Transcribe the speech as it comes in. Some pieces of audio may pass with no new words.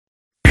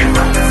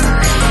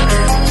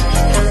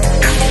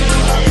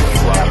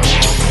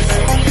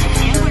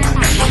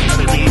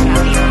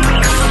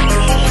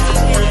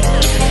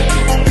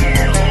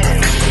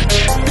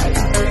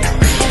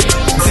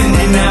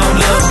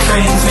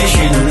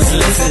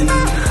listen.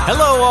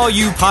 Hello, all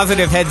you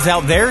positive heads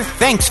out there.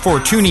 Thanks for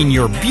tuning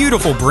your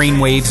beautiful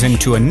brainwaves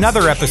into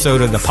another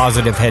episode of the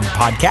Positive Head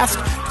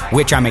Podcast,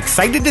 which I'm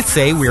excited to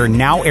say we are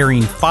now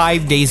airing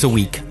 5 days a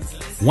week.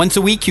 Once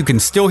a week, you can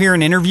still hear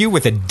an interview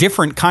with a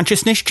different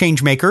consciousness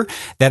changemaker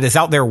that is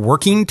out there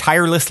working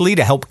tirelessly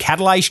to help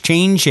catalyze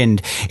change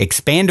and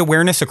expand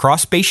awareness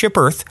across Spaceship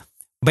Earth.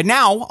 But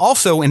now,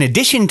 also, in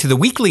addition to the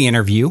weekly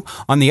interview,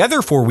 on the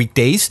other 4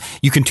 weekdays,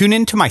 you can tune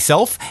in to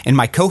myself and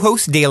my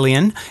co-host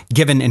Dalian,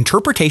 giving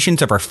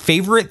interpretations of our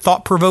favorite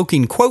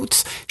thought-provoking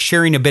quotes,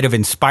 sharing a bit of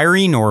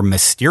inspiring or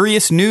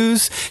mysterious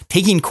news,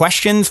 taking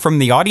questions from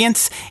the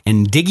audience,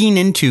 and digging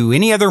into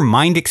any other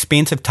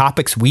mind-expansive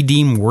topics we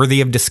deem worthy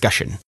of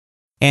discussion.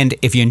 And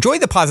if you enjoy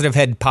the Positive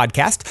Head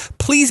Podcast,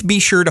 please be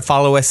sure to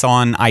follow us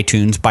on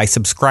iTunes by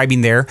subscribing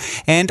there,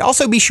 and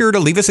also be sure to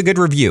leave us a good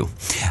review.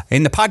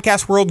 In the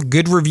podcast world,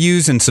 good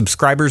reviews and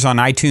subscribers on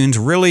iTunes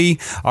really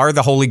are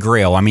the holy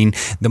grail. I mean,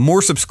 the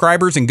more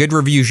subscribers and good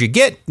reviews you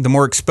get, the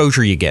more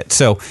exposure you get.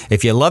 So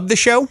if you love the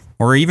show,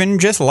 or even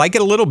just like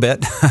it a little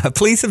bit,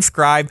 please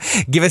subscribe,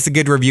 give us a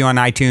good review on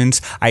iTunes.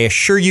 I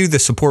assure you the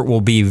support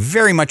will be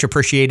very much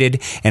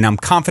appreciated, and I'm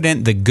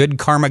confident the good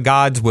karma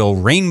gods will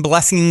rain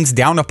blessings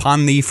down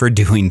upon thee for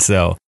doing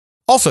so.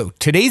 Also,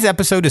 today's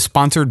episode is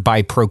sponsored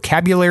by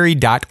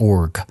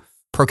Procabulary.org.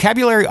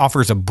 Procabulary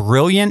offers a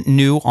brilliant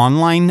new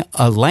online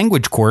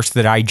language course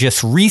that I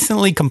just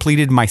recently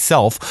completed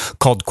myself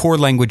called Core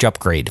Language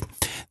Upgrade.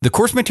 The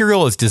course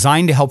material is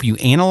designed to help you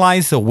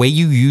analyze the way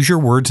you use your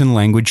words and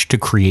language to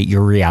create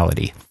your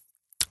reality.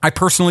 I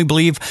personally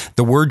believe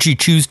the words you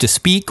choose to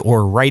speak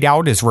or write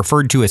out is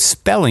referred to as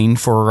spelling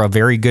for a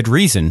very good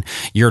reason.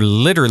 You're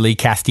literally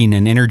casting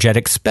an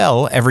energetic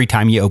spell every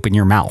time you open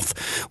your mouth,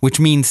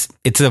 which means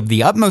it's of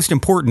the utmost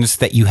importance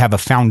that you have a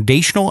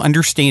foundational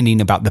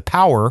understanding about the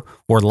power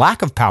or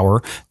lack of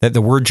power that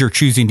the words you're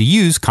choosing to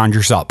use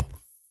conjures up.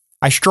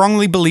 I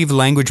strongly believe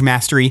language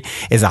mastery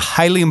is a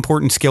highly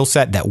important skill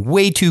set that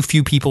way too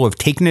few people have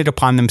taken it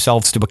upon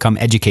themselves to become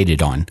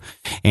educated on.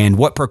 And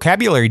what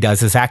Procabulary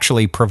does is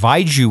actually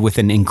provides you with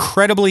an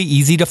incredibly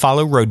easy to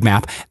follow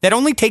roadmap that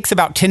only takes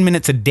about 10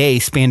 minutes a day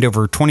spanned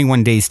over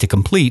 21 days to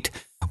complete,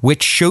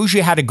 which shows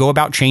you how to go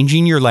about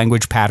changing your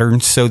language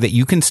patterns so that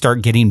you can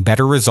start getting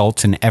better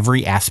results in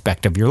every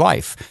aspect of your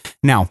life.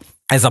 Now,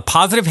 as a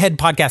Positive Head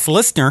Podcast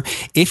listener,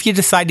 if you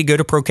decide to go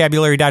to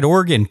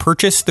Procabulary.org and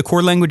purchase the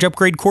Core Language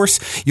Upgrade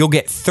course, you'll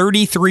get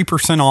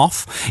 33%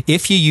 off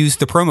if you use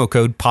the promo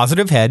code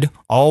POSITIVEHEAD,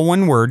 all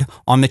one word,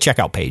 on the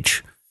checkout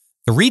page.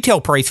 The retail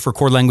price for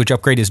Core Language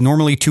Upgrade is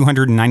normally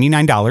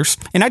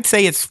 $299, and I'd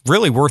say it's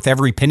really worth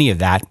every penny of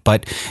that,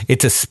 but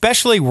it's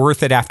especially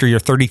worth it after your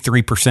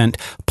 33%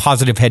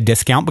 Positive Head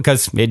discount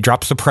because it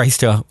drops the price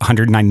to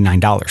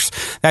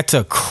 $199. That's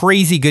a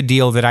crazy good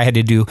deal that I had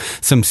to do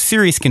some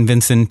serious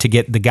convincing to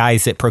get the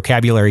guys at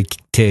Procabulary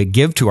to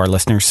give to our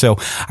listeners, so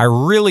I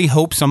really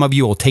hope some of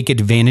you will take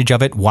advantage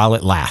of it while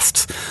it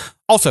lasts.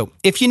 Also,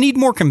 if you need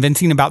more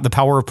convincing about the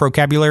power of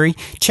Procabulary,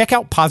 check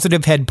out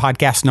Positive Head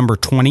Podcast number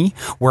 20,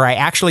 where I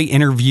actually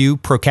interview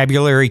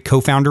Procabulary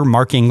co-founder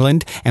Mark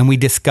England, and we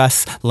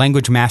discuss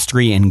language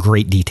mastery in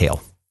great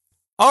detail.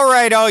 All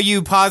right, all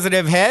you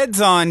positive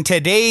heads, on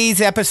today's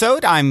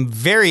episode, I'm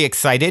very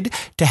excited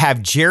to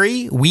have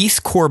Geri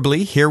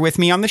Weis-Corbley here with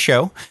me on the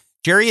show.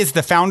 Geri is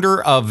the founder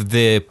of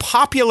the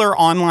popular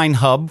online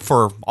hub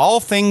for all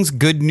things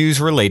good news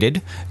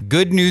related,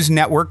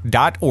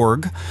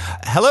 goodnewsnetwork.org.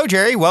 Hello,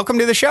 Geri. Welcome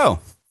to the show.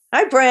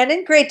 Hi,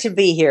 Brandon. Great to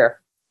be here.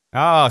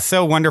 Oh,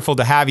 so wonderful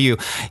to have you.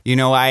 You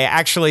know,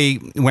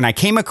 when I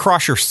came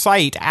across your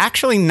site,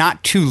 actually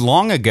not too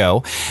long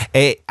ago,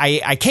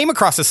 I came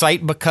across the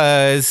site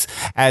because,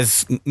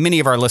 as many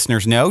of our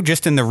listeners know,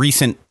 just in the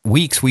recent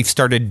weeks, we've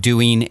started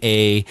doing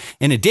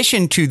in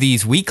addition to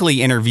these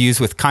weekly interviews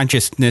with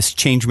consciousness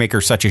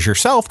changemakers such as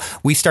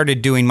yourself, we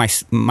started doing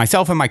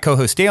myself and my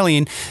co-host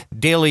Dalian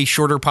daily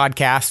shorter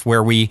podcast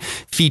where we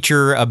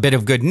feature a bit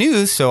of good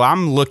news. So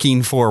I'm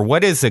looking for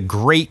what is a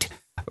great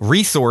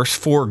resource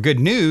for good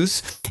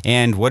news.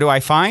 And what do I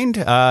find?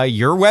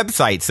 Your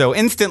website. So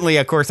instantly,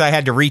 of course, I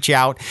had to reach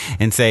out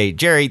and say,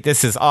 Geri,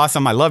 this is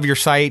awesome. I love your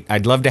site.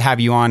 I'd love to have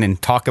you on and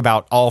talk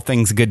about all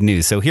things good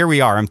news. So here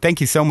we are. And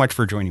thank you so much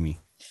for joining me.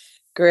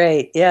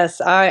 Great. Yes,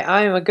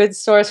 I am a good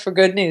source for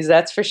good news.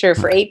 That's for sure.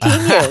 For 18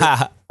 years.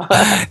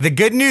 The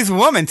good news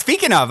woman.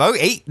 Speaking of,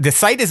 the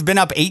site has been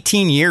up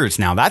 18 years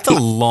now. That's a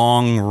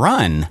long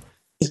run.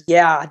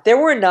 Yeah. There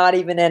were not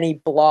even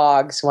any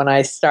blogs when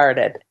I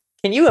started.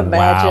 Can you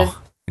imagine? Wow.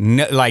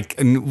 No,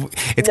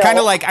 it's kind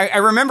of like I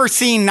remember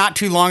seeing not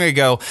too long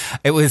ago.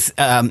 It was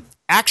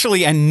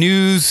actually a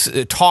news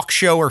talk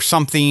show or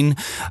something,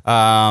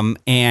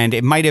 and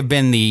it might have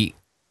been the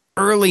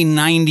early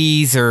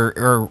 90s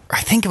or I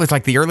think it was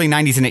like the early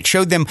 90s, and it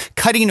showed them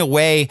cutting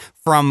away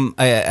from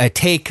a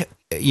take,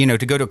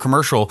 to go to a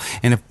commercial,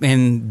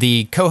 and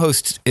the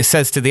co-host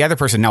says to the other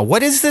person, "Now,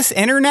 what is this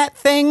internet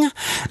thing?"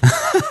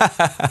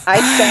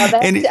 I saw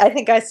that. I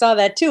think I saw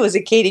that too. Was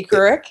it Katie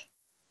Couric?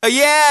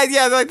 Yeah,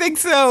 I think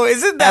so.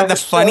 Isn't that the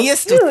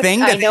funniest thing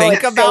to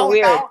think about? So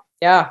weird.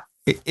 Yeah.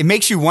 it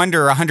makes you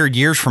wonder 100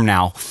 years from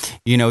now,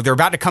 they're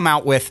about to come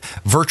out with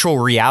virtual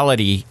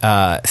reality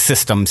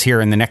systems here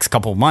in the next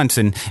couple of months.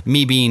 And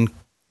me being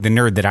the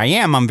nerd that I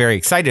am, I'm very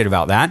excited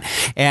about that.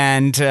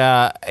 And,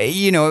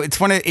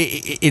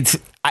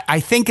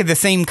 I think of the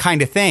same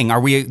kind of thing. Are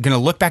we going to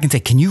look back and say,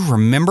 can you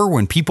remember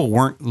when people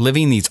weren't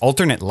living these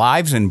alternate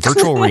lives in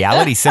virtual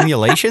reality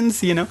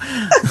simulations,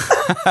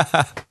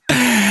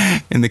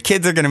 And the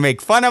kids are going to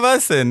make fun of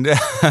us, and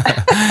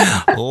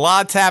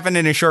lots happened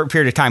in a short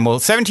period of time. Well,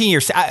 17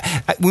 years.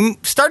 We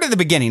start at the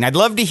beginning. I'd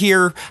love to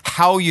hear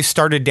how you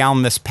started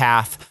down this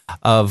path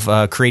of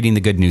creating the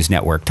Good News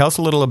Network. Tell us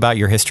a little about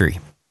your history.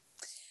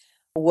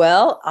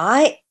 Well,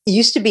 I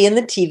used to be in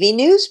the TV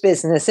news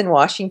business in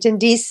Washington,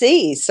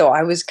 D.C. So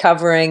I was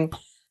covering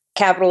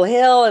Capitol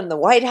Hill and the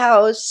White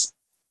House.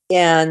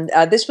 And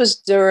this was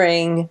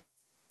during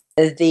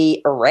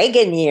the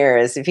Reagan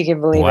years, if you can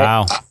believe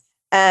it.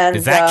 And,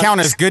 does that count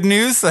as good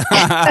news?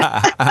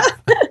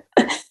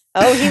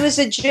 Oh, he was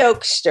a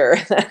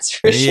jokester, that's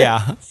for sure.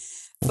 Yeah.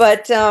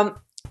 But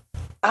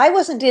I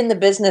wasn't in the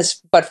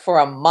business but for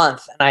a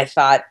month. And I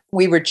thought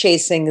we were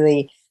chasing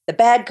the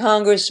bad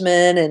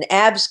congressman, and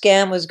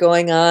Abscam was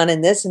going on,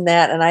 and this and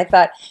that. And I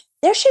thought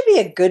there should be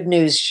a good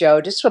news show,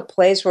 just a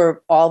place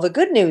where all the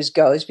good news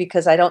goes,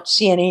 because I don't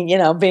see any,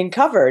 being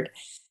covered.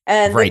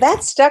 And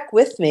that stuck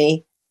with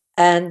me.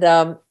 And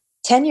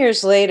 10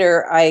 years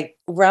later, I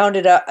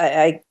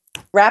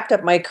wrapped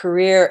up my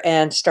career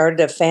and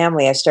started a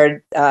family. I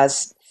started,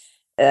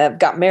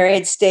 got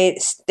married, stayed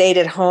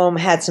at home,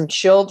 had some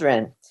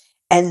children.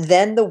 And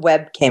then the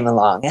web came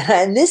along.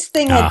 And this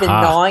thing had been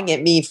gnawing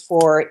at me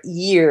for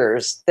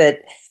years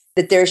that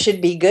there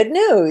should be good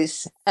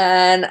news.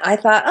 And I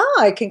thought,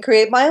 I can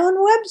create my own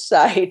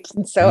website.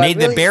 And so made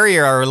the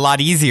barrier a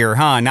lot easier,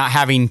 huh? Not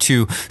having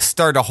to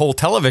start a whole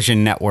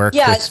television network.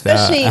 Yeah,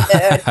 especially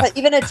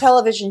even a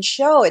television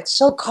show. It's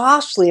so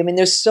costly. I mean,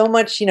 there's so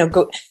much,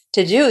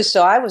 to do.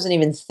 So I wasn't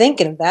even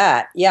thinking of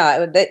that.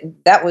 Yeah,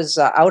 that was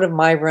out of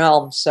my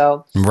realm.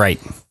 So right.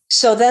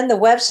 So then the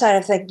website,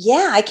 I think,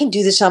 I can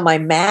do this on my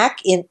Mac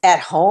at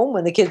home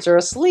when the kids are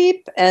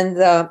asleep. And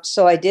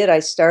so I did. I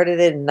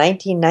started it in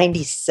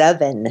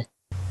 1997.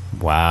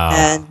 Wow.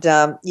 And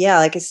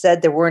like I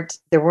said, there weren't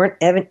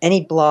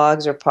any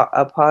blogs or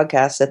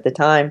podcasts at the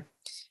time,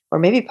 or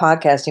maybe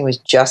podcasting was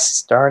just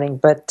starting.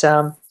 But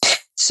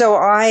so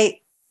I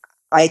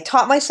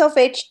taught myself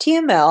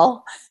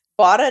HTML,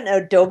 bought an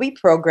Adobe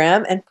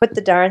program, and put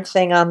the darn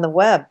thing on the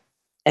web.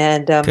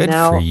 And good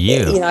now, for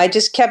you. I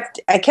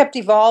kept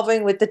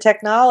evolving with the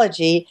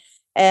technology,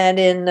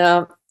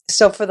 and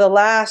so for the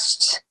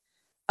last,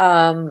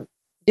 do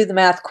the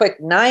math quick,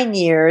 9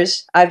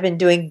 years, I've been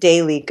doing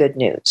daily good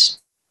news.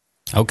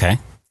 Okay.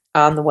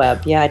 On the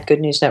web, at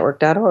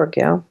goodnewsnetwork.org.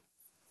 Yeah.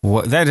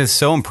 Well, that is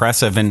so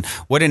impressive, and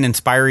what an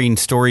inspiring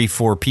story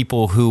for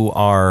people who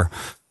are,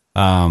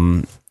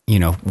 wanting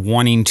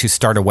to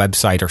start a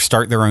website or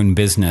start their own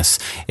business.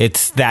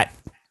 It's that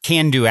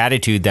can-do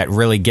attitude that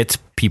really gets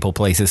people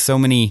places.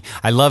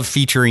 I love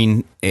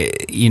featuring,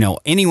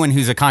 anyone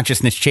who's a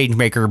consciousness change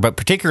maker, but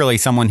particularly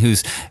someone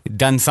who's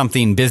done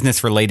something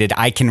business related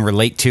I can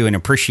relate to and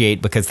appreciate,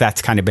 because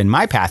that's kind of been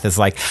my path, is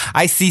like,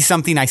 I see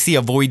something, I see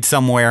a void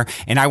somewhere,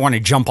 and I want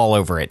to jump all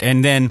over it.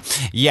 And then,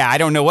 I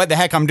don't know what the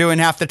heck I'm doing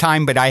half the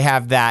time, but I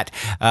have that,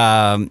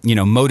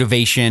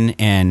 motivation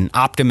and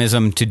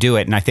optimism to do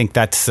it. And I think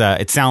that's,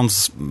 it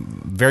sounds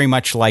very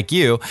much like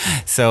you.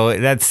 So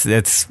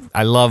that's,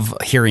 I love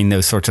hearing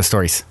those sorts of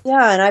stories.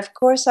 Yeah. And of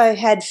course I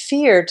had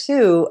fear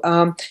too.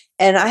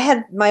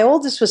 And my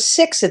oldest was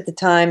 6 at the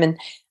time, and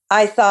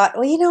I thought,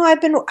 well,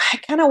 I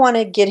kind of want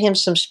to get him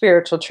some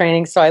spiritual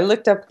training. So I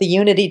looked up the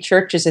Unity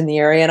churches in the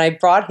area, and I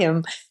brought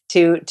him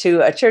to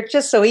a church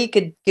just so he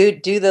could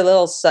do the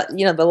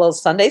little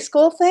Sunday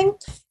school thing.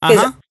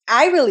 Because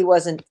I really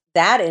wasn't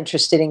that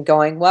interested in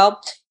going.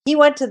 Well, he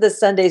went to the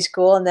Sunday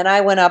school, and then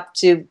I went up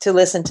to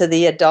listen to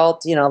the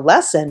adult,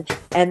 lesson.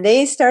 And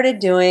they started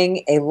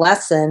doing a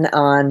lesson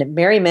on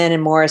Mary Mann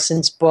and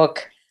Morrison's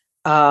book.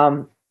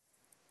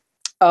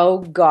 Oh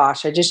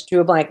gosh, I just drew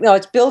a blank. No,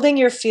 it's Building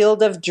Your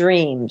Field of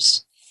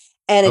Dreams.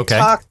 And it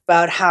talked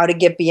about how to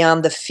get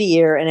beyond the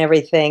fear and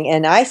everything.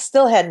 And I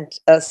still hadn't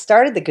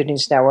started the Good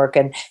News Network.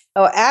 And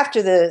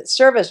after the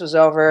service was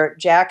over,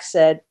 Jack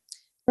said,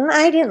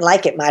 I didn't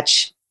like it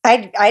much.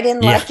 I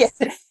didn't like it.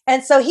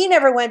 And so he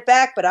never went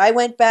back, but I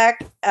went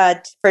back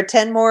for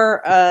 10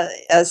 more,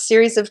 a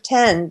series of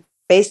 10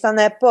 based on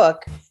that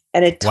book.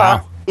 And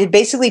it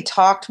basically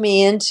talked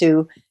me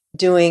into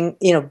doing,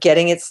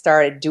 getting it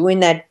started, doing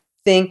that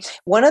thing.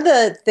 One of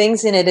the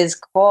things in it is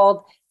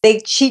called,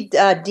 she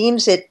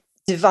deems it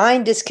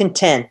divine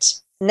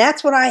discontent. And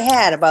that's what I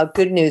had about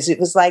good news. It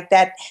was like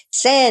that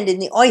sand in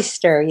the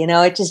oyster,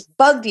 it just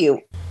bugged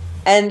you.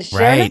 And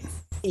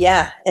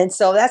and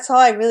so that's all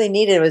I really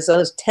needed was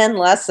those 10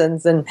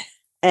 lessons.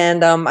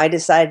 And I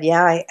decided,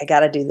 I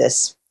got to do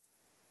this.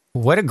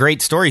 What a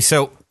great story.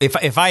 So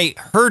if I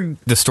heard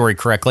the story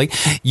correctly,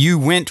 you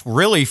went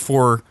really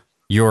for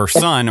your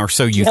son, or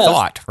so you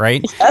thought,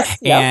 right? Yes,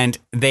 and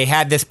they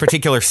had this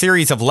particular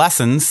series of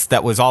lessons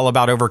that was all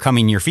about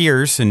overcoming your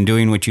fears and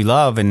doing what you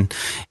love,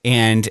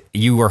 and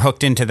you were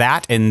hooked into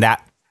that, and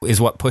that is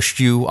what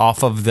pushed you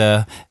off of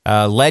the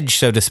ledge,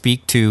 so to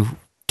speak, to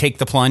take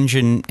the plunge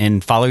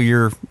and follow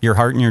your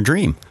heart and your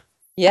dream.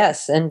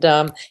 Yes, and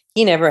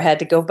he never had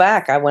to go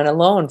back. I went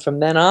alone from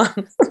then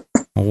on.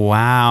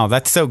 Wow,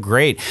 that's so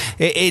great.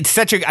 It's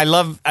such I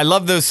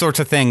love those sorts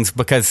of things,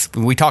 because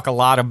we talk a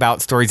lot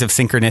about stories of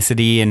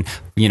synchronicity and,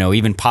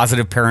 even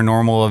positive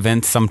paranormal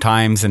events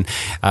sometimes. And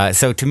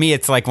so to me,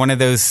 it's like one of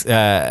those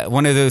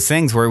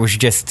things where it was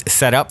just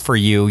set up for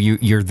you.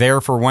 You're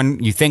there for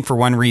you think for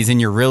one reason,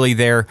 you're really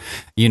there,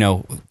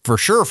 for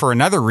sure for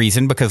another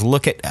reason, because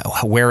look at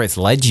where it's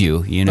led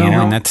you,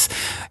 and it's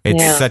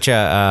such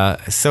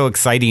so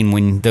exciting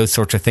when those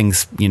sorts of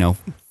things,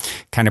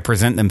 kind of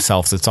present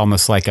themselves. It's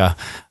almost like a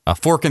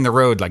fork in the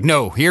road. Like,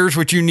 no, here's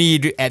what you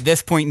need at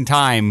this point in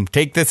time.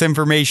 Take this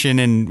information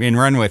and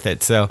run with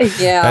it. So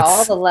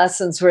all the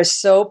lessons were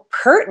so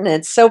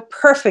pertinent, so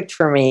perfect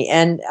for me.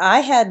 And I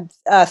had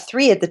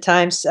 3 at the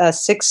time, 6,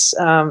 6,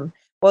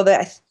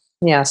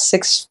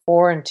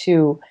 4, and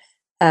 2.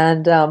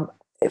 And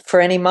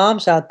for any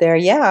moms out there,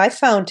 I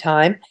found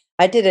time.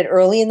 I did it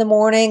early in the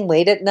morning,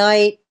 late at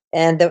night,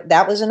 and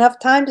that was enough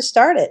time to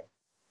start it.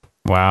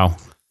 Wow.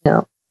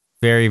 Yeah.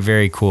 Very,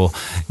 very cool.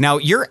 Now,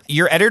 you're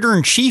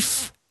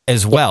editor-in-chief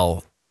as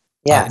well.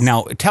 Yes.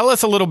 Now, tell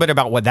us a little bit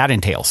about what that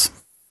entails.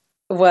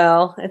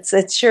 Well,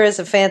 it sure is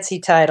a fancy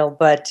title,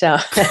 but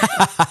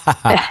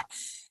I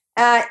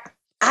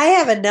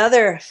have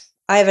another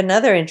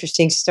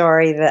interesting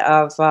story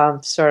of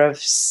sort of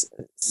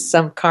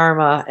some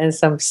karma and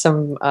some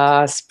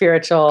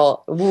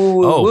spiritual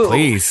woo. Oh,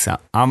 please!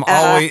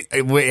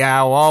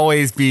 I'll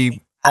always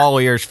be all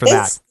ears for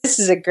that. This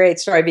is a great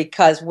story,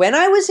 because when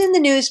I was in the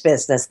news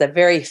business, the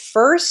very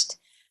first,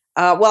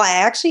 I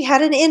actually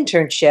had an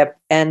internship,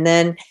 and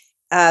then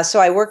so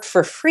I worked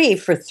for free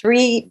for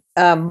 3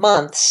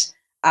 months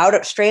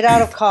straight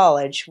out of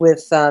college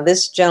with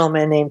this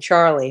gentleman named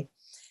Charlie.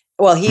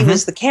 Well, he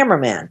was the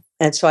cameraman,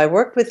 and so I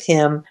worked with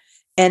him.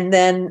 And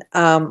then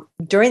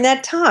during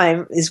that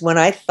time is when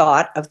I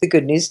thought of the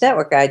Good News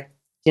Network. I,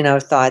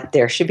 thought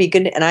there should be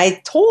good, and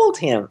I told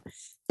him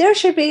there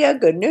should be a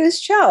good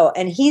news show.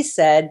 And he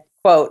said,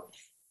 quote,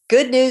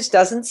 "Good news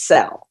doesn't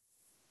sell."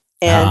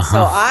 And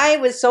so I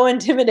was so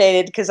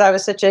intimidated, because I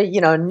was such a,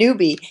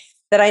 newbie,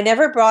 that I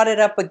never brought it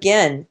up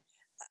again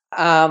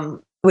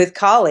with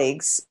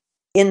colleagues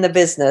in the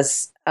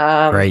business.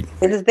 Right.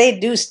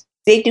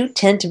 They do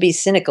tend to be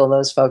cynical,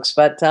 those folks.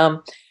 But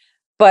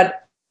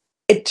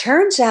it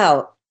turns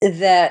out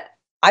that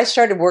I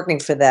started working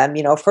for them,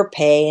 for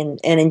pay, and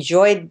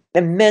enjoyed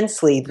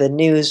immensely the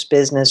news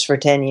business for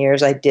 10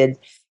 years. I did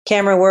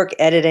camera work,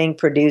 editing,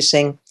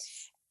 producing.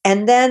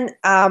 And then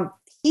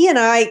he and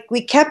I,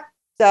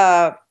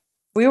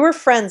 we were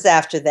friends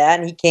after that.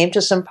 And he came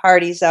to some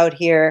parties out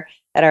here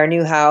at our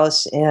new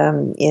house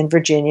in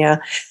Virginia,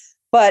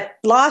 but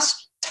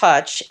lost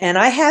touch. And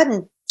I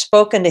hadn't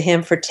spoken to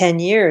him for 10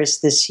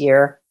 years this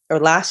year, or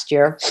last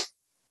year.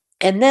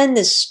 And then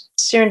this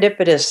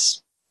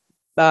serendipitous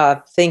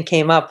thing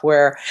came up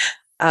where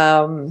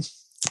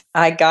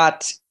I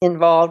got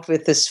involved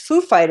with this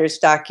Foo Fighters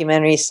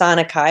documentary,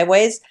 Sonic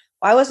Highways.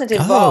 I wasn't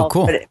involved,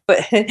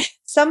 but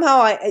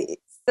somehow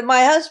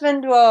my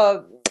husband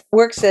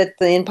works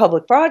in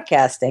public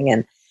broadcasting,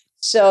 and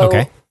so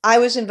I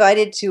was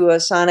invited to a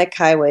Sonic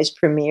Highways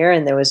premiere,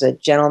 and there was a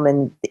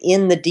gentleman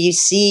in the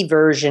DC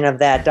version of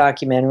that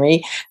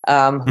documentary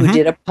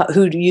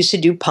who used to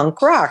do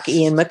punk rock,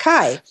 Ian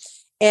MacKaye,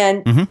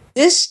 and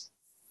this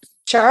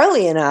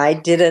Charlie and I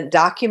did a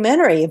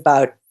documentary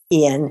about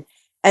Ian.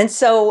 And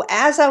so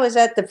as I was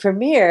at the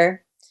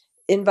premiere,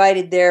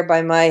 invited there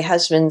by my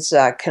husband's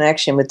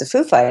connection with the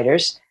Foo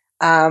Fighters,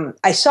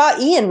 I saw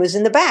Ian was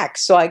in the back.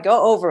 So I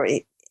go over.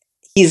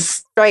 He's a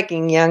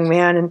striking young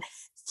man. And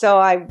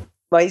so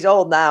he's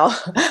old now.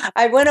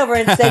 I went over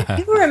and said,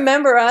 "Do you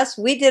remember us?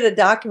 We did a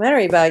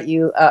documentary about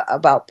you,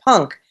 about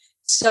punk."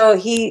 So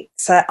he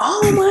said,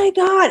 "Oh my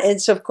God."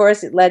 And so, of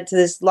course, it led to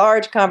this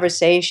large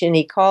conversation.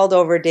 He called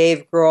over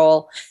Dave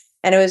Grohl,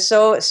 and it was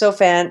so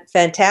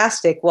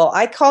fantastic. Well,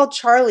 I called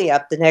Charlie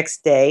up the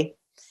next day,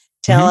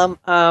 tell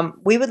him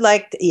we would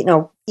like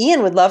to,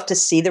 Ian would love to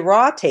see the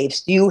raw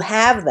tapes. Do you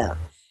have them?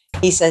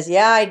 He says,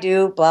 "Yeah, I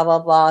do, blah, blah,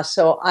 blah."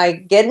 So I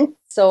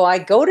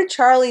go to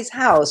Charlie's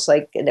house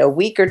like a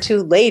week or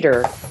 2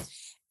 later.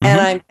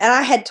 And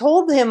I had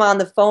told him on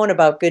the phone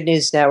about Good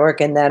News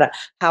Network, and that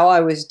how I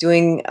was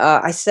doing.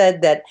 I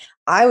said that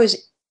I was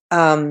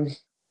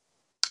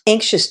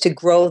anxious to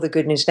grow the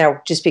Good News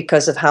Network just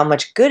because of how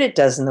much good it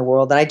does in the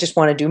world, and I just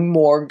want to do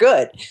more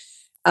good.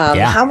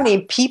 How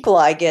many people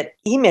I get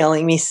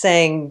emailing me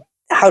saying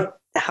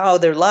how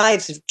their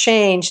lives have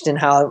changed and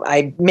how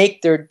I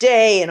make their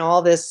day and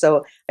all this.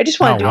 So I just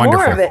want to do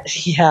more of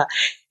it. Yeah.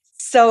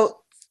 So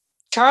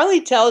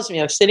Charlie tells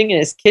me, I'm sitting in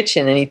his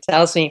kitchen, and he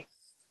tells me,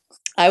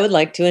 "I would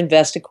like to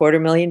invest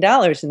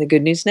 $250,000 in the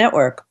Good News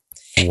Network."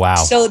 Wow.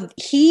 So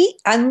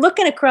I'm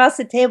looking across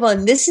the table,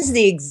 and this is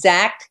the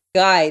exact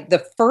guy, the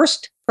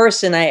first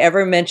person I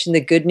ever mentioned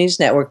the Good News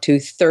Network to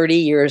 30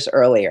 years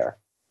earlier.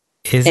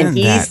 Isn't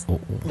he's that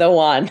the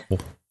one?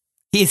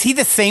 Is he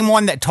the same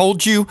one that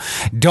told you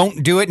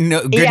don't do it?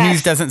 No, good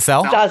news doesn't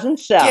sell? Doesn't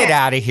sell. Get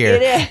out of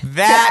here.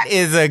 That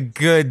is a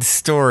good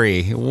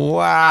story.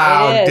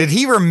 Wow. Did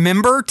he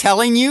remember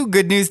telling you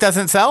good news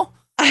doesn't sell?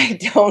 I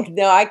don't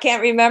know. I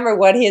can't remember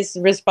what his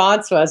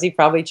response was. He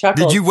probably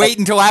chuckled. Did you wait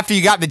until after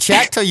you got the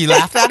check till you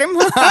laughed at him?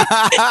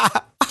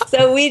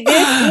 So we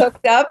did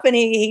hooked up, and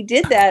he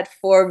did that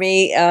for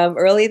me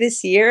early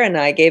this year, and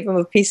I gave him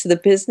a piece of the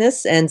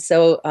business. And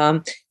so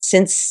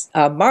since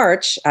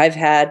March, I've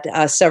had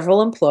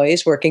several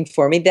employees working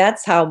for me.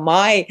 That's how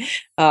my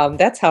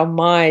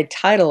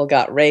title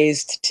got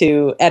raised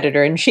to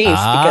editor-in-chief,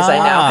 because I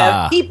now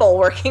have people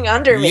working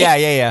under me.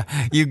 Yeah.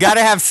 You got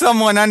to have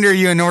someone under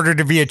you in order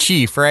to be a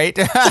chief, right?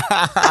 There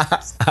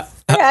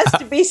has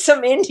to be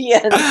some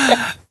Indian.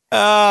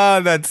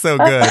 Oh, that's so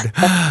good.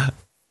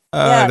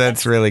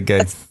 That's really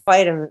good. That's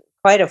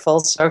quite a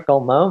full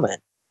circle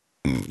moment.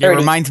 It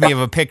reminds me of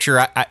a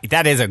picture.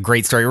 That is a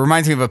great story. It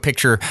reminds me of a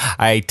picture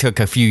I took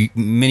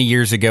many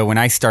years ago when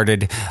I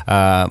started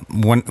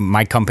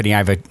my company.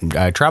 I have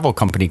a travel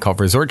company called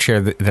Resort Share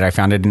that I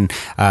founded, and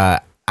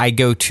I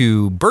go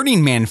to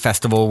Burning Man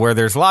Festival, where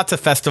there's lots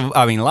of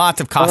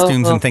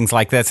costumes and things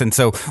like this. And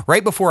so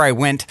right before I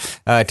went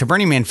to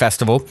Burning Man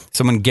Festival,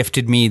 someone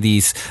gifted me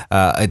these.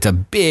 It's a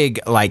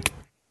big,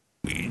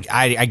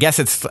 I guess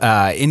it's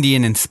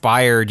Indian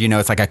inspired,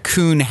 it's like a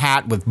coon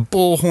hat with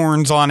bull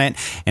horns on it.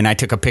 And I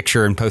took a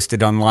picture and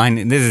posted online.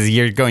 And this is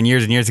years and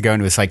years ago. And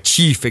it was like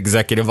Chief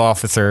Executive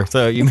Officer.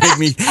 So you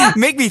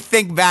make me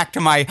think back to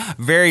my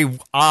very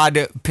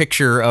odd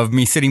picture of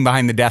me sitting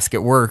behind the desk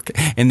at work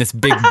in this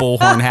big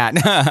bullhorn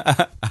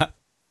hat.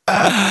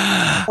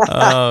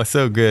 Oh,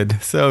 so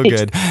good. So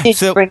good. Did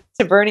you bring it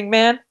to Burning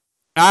Man?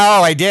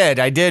 Oh, I did.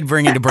 I did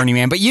bring it to Burning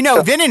Man. But,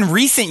 then in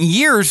recent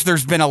years,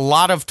 there's been a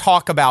lot of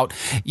talk about,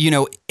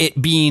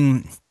 it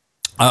being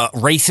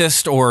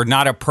racist or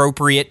not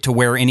appropriate to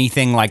wear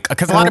anything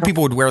because a lot of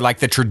people would wear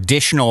the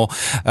traditional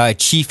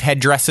chief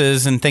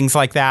headdresses and things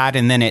like that.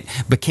 And then it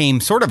became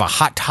sort of a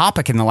hot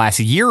topic in the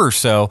last year or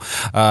so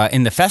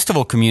in the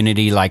festival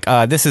community.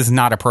 This is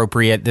not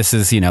appropriate. This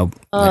is, and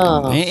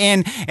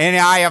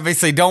I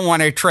obviously don't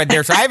want to tread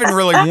there. So I haven't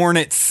really worn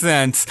it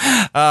since.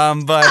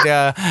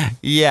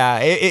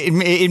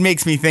 It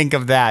makes me think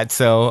of that.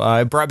 So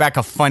it brought back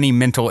a funny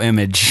mental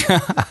image.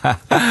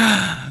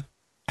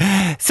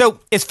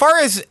 So as far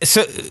as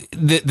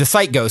the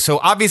site goes, so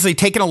obviously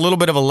taking a little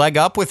bit of a leg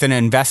up with an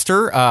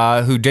investor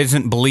who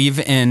doesn't believe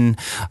in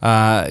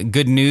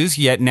good news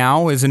yet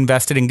now is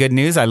invested in good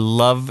news. I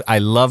love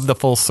the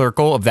full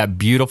circle of that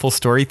beautiful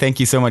story. Thank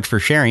you so much for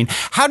sharing.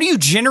 How do you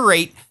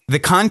generate the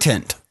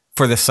content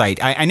for the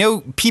site? I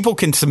know people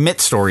can submit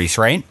stories,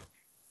 right?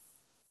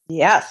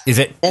 Yes. Is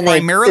it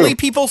primarily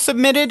people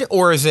submitted,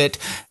 or is it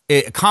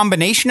a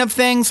combination of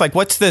things?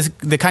 What's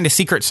the kind of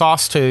secret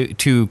sauce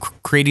to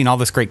creating all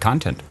this great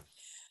content?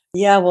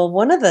 Yeah, well,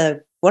 one of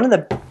the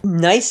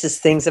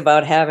nicest things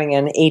about having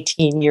an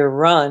 18-year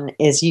run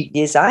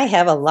is I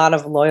have a lot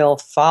of loyal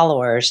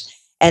followers,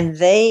 and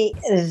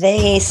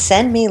they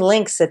send me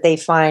links that they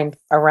find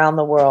around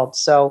the world.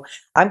 So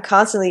I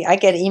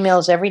get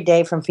emails every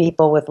day from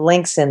people with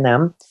links in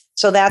them.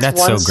 So that's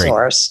one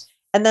source.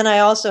 And then I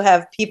also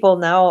have people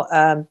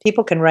now,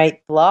 people can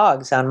write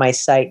blogs on my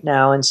site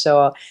now. And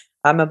so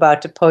I'm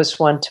about to post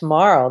one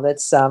tomorrow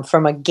that's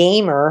from a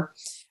gamer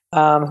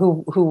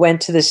who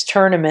went to this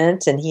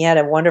tournament, and he had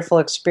a wonderful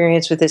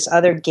experience with this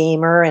other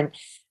gamer.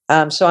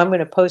 And so I'm going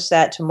to post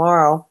that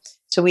tomorrow.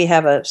 So we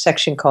have a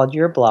section called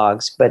Your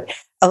Blogs. But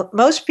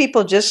most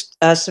people just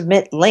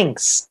submit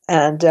links.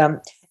 And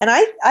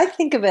I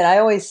think of it, I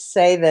always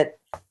say that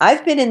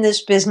I've been in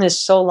this business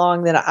so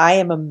long that I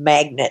am a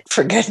magnet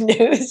for good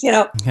news.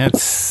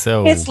 That's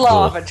so. It's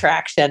law of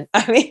attraction.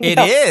 I mean, it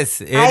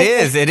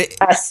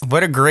is.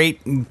 What a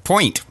great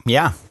point.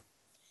 Yeah,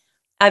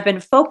 I've been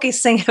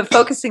focusing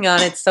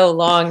on it so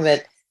long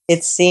that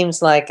it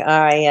seems like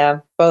I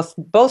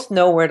both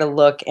know where to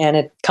look, and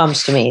it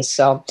comes to me.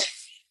 So,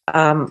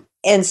 and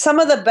some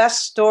of the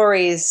best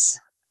stories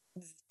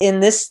in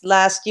this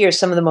last year,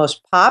 some of the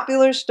most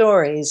popular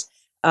stories.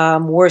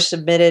 Were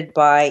submitted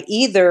by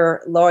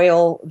either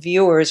loyal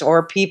viewers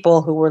or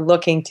people who were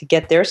looking to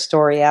get their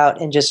story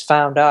out and just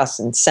found us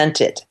and sent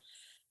it.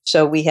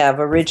 So we have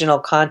original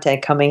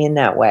content coming in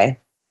that way.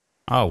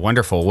 Oh,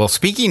 wonderful. Well,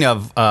 speaking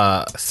of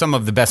some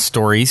of the best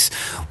stories,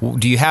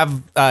 do you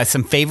have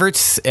some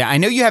favorites? I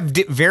know you have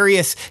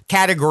various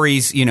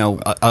categories,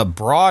 a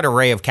broad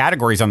array of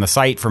categories on the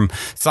site, from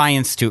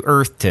science to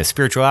earth to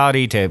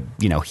spirituality to,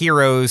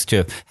 heroes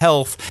to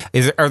health.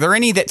 Are there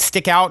any that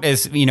stick out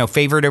as,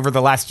 favored over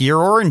the last year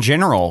or in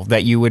general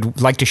that you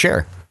would like to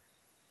share?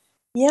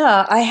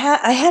 Yeah, I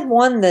had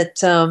one that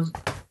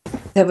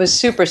was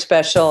super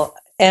special.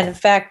 And in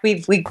fact,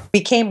 we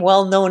became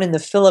well known in the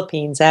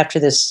Philippines after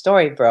this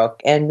story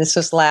broke, and this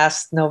was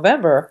last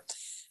November.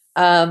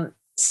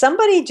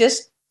 Somebody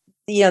just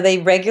they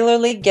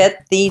regularly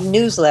get the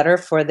newsletter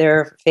for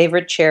their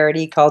favorite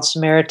charity called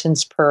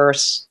Samaritan's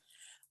Purse.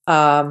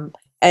 And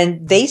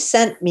they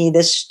sent me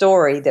this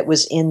story that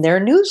was in their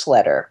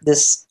newsletter,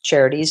 this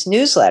charity's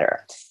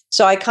newsletter.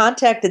 So I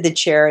contacted the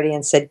charity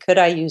and said, could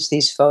I use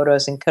these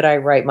photos and could I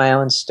write my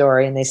own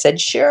story? And they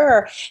said,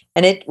 sure.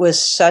 And it was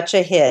such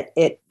a hit.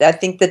 I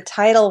think the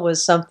title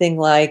was something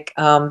like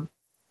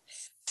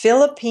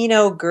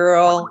Filipino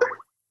Girl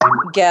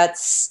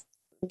Gets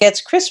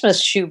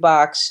Christmas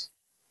Shoebox,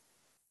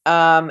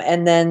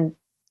 and then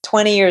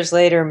 20 years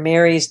later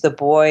marries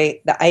the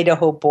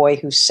Idaho boy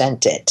who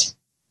sent it.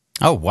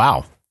 Oh,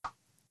 wow.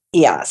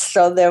 Yeah,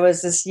 so there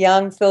was this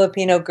young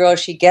Filipino girl.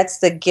 She gets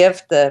the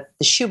gift, the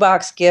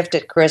shoebox gift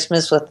at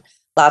Christmas with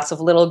lots of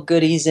little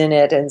goodies in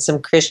it and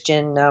some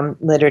Christian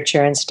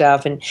literature and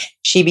stuff. And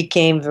she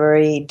became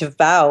very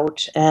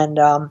devout, and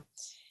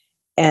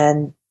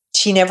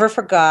she never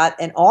forgot.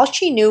 And all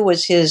she knew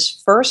was his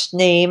first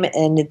name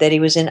and that he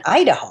was in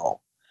Idaho.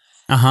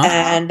 Uh-huh.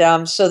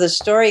 And so the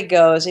story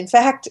goes, in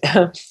fact,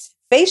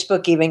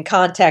 Facebook even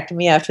contacted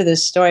me after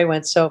this story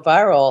went so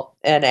viral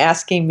and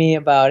asking me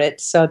about it.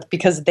 So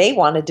because they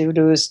wanted to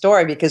do a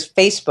story because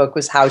Facebook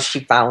was how she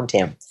found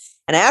him.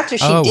 And after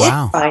she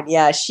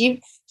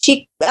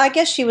she I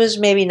guess she was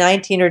maybe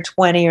 19 or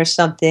 20 or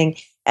something,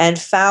 and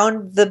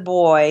found the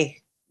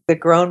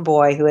grown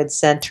boy who had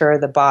sent her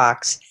the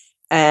box.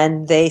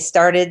 And she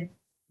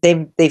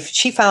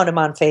found him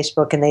on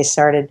Facebook and they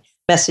started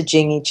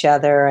messaging each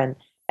other, and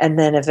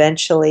then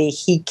eventually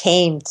he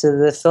came to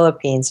the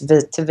Philippines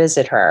to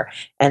visit her,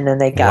 and then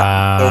they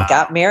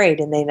got married,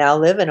 and they now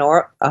live in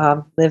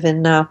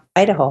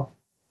Idaho.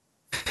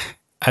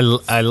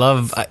 I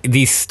love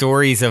these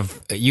stories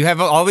of, you have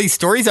all these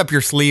stories up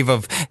your sleeve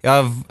of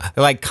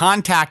like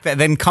contact that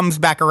then comes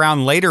back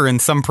around later in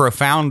some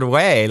profound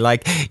way.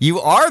 Like, you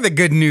are the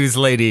good news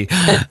lady.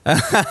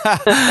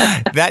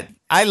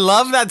 I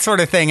love that sort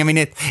of thing. I mean,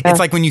 it's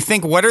like when you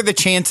think, what are the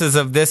chances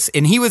of this?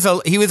 And he was a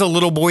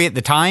little boy at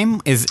the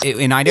time, is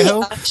in Idaho.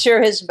 Yeah,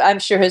 I'm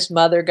sure his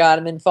mother got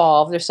him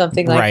involved or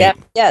something like that.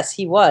 Yes,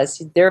 he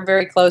was. They're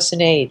very close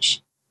in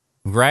age.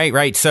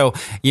 Right. So,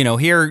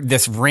 here,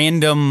 this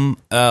random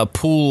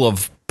pool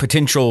of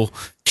potential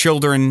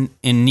children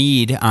in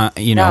need,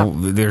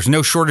 there's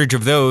no shortage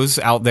of those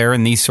out there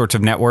in these sorts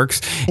of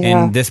networks.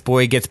 Yeah. And this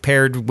boy gets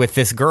paired with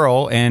this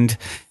girl, and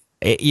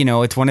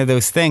it's one of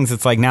those things.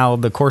 It's like now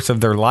the course of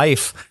their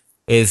life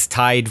is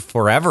tied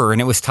forever, and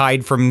it was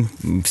tied from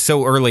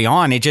so early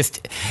on.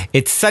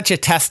 It's such a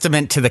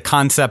testament to the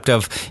concept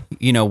of,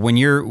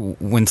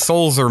 when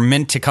souls are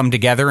meant to come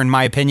together, in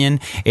my opinion,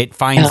 it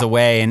finds a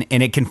way, and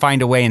it can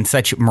find a way in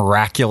such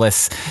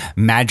miraculous,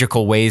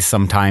 magical ways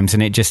sometimes.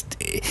 And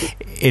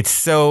it's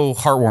so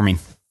heartwarming.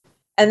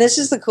 And this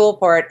is the cool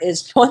part,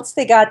 is once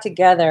they got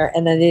together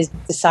and then they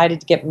decided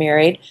to get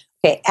married,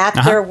 at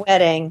their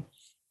wedding,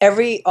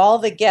 all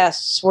the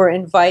guests were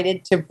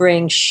invited to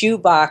bring shoe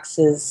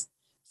boxes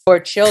for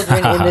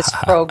children in this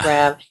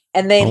program.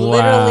 And they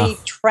literally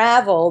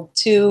traveled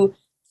to,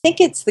 I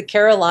think it's the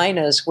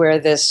Carolinas where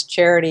this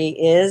charity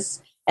is.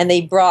 And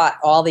they brought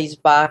all these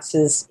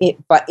boxes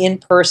in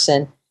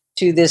person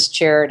to this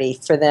charity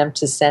for them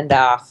to send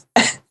off.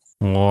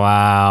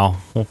 Wow.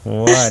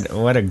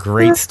 What a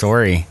great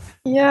story.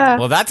 Yeah.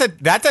 Well, that's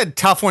a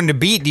tough one to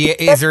beat.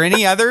 Is there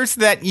any others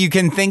that you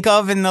can think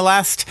of in the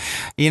last,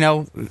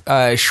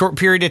 short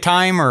period of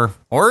time, or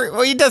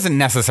it doesn't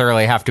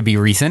necessarily have to be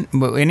recent,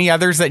 but any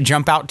others that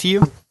jump out to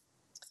you?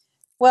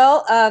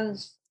 Well,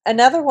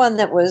 another one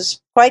that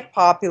was quite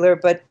popular,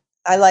 but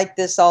I like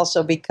this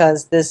also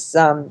because this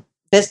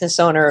business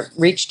owner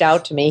reached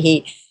out to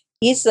me.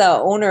 He's the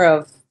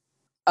owner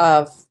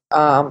of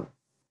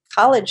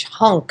College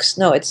Hunks.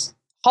 No, it's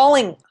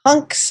Hauling.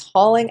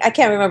 I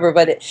can't remember,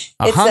 but it's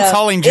Hunks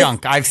Hauling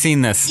Junk. I've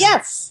seen this.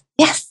 Yes,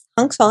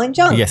 Hunks Hauling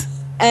Junk. Yes,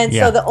 and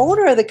so the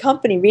owner of the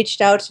company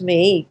reached out to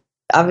me.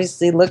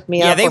 Obviously, looked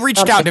me up. Yeah, they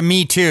reached out to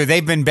me too.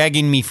 They've been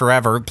begging me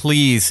forever.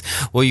 Please,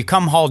 will you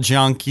come haul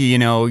junk? We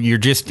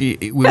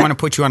want to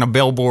put you on a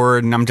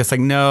billboard, and I'm just like,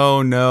 no,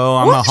 I'm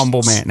a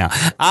humble man. No,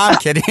 I'm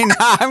kidding.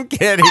 I'm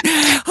kidding.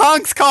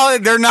 Hunks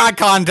they're not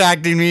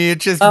contacting me.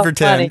 It's just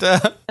pretend.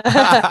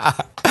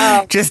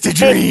 Just a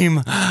dream.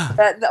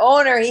 The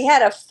owner, he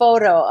had a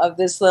photo of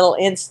this little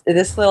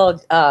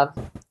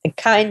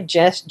kind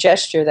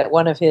gesture that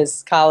one of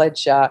his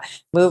college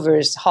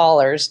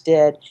haulers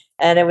did.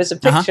 And it was a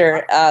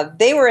picture.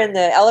 They were in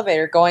the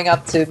elevator going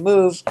up to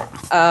move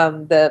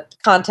the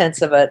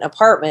contents of an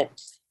apartment,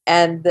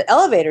 and the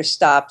elevator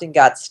stopped and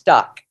got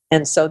stuck.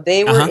 And so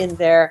they were in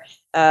there,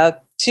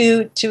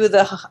 two of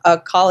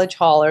the college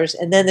haulers,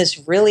 and then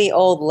this really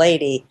old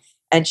lady,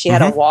 and she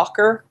had a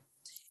walker,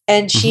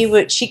 and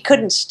she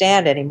couldn't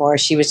stand anymore.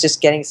 She was just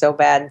getting so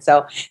bad, and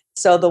so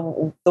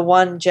the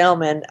one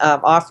gentleman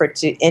offered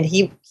to, and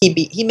he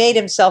made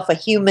himself a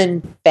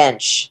human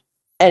bench,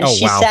 and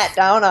she sat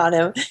down on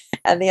him.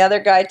 And the other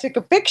guy took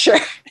a picture,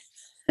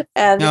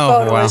 and the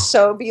photo was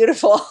so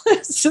beautiful.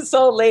 It's this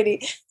old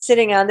lady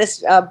sitting on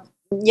this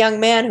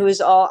young man who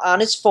is all on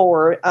his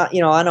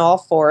on all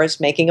fours,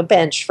 making a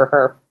bench for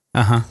her.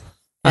 Uh-huh.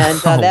 And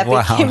that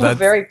became a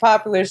very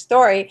popular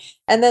story.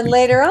 And then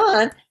later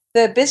on,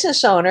 the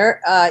business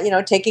owner,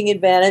 taking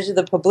advantage of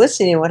the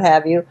publicity and what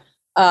have you,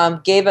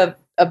 gave a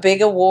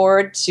big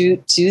award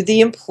to the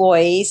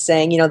employee,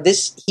 saying,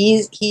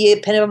 he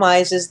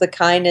epitomizes the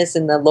kindness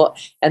and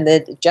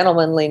the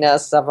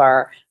gentlemanliness of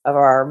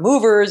our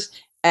movers.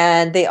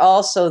 And they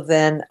also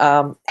then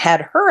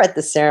had her at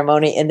the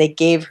ceremony, and they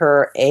gave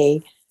her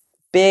a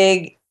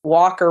big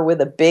walker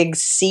with a big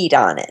seat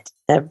on it.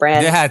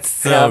 That's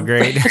so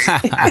great.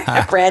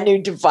 A brand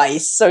new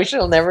device, so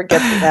she'll never get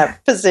to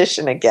that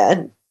position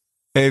again.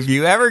 If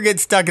you ever get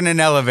stuck in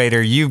an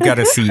elevator, you've got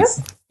a seat.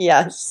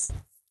 Yes.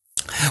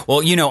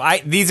 Well,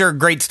 these are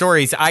great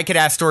stories. I could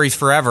ask stories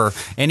forever.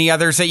 Any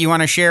others that you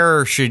want to share,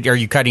 or are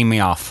you cutting me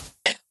off?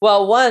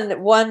 Well,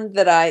 one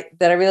that I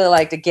really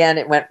liked. Again,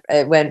 it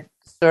went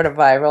sort of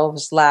viral. It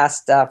was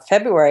last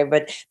February,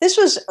 but this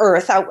was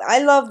Earth.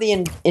 I love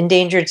the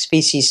endangered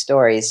species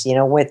stories.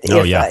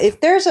 If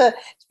there's a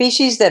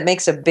species that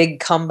makes a big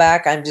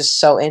comeback, I'm just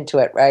so into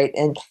it, right?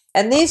 And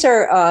these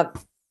are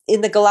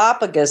in the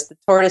Galapagos. The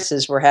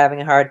tortoises were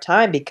having a hard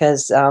time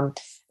because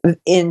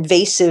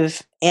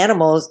invasive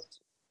animals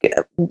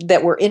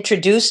that were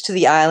introduced to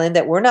the island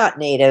that were not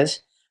native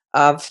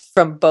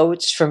from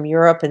boats from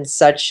Europe and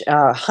such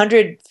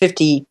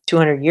 150,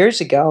 200 years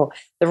ago,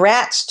 the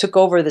rats took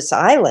over this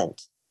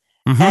island.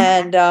 Mm-hmm.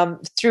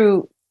 And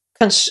through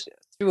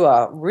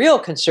a real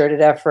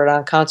concerted effort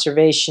on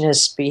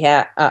conservationists'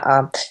 behalf,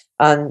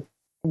 on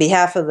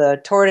behalf of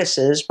the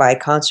tortoises by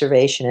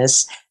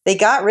conservationists, they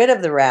got rid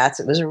of the rats.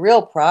 It was a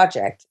real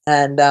project.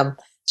 And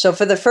so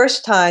for the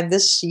first time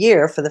this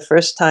year, for the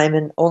first time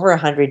in over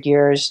 100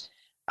 years,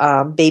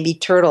 baby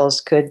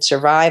turtles could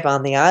survive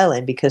on the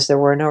island because there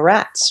were no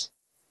rats.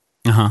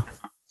 Uh-huh.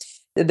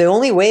 The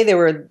only way they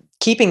were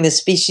keeping the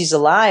species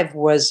alive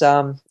was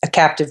a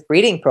captive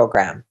breeding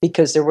program,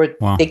 because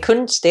they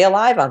couldn't stay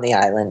alive on the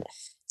island.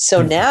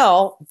 So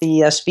now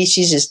the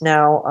species is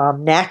now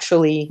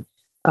naturally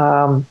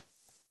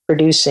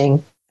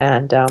producing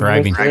and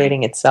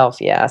recreating itself.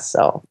 Yeah,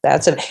 so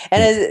that's it.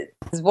 And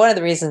it's one of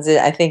the reasons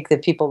that I think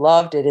that people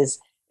loved it is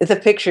it's a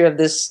picture of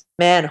this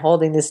man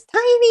holding this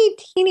tiny,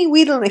 teeny,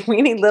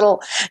 weeny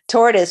little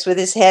tortoise with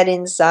his head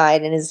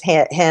inside and his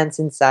hands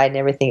inside and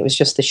everything. It was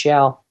just the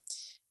shell.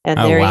 And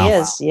he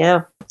is.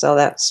 Yeah. So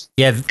that's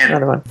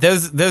another one.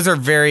 Those are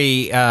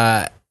very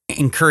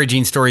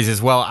encouraging stories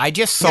as well. I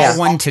just saw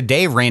one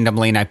today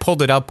randomly, and I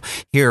pulled it up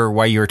here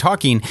while you were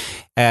talking.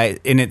 And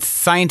it's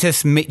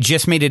scientists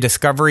just made a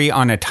discovery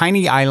on a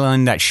tiny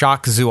island that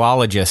shocks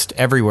zoologists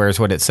everywhere, is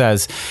what it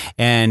says.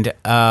 And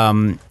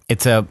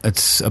it's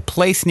a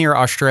place near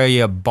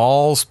Australia,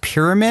 Ball's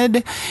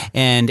Pyramid,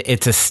 and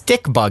it's a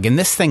stick bug, and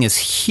this thing is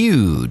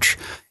huge.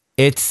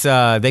 It's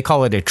they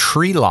call it a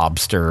tree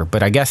lobster,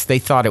 but I guess they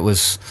thought it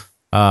was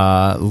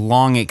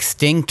long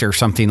extinct or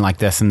something like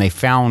this, and they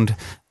found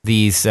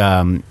these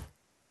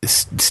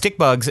stick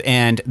bugs,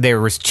 and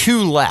there was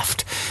 2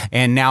 left,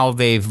 and now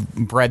they've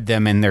bred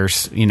them, and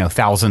there's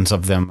thousands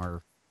of them,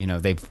 or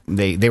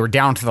they were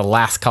down to the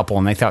last couple,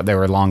 and they thought they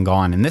were long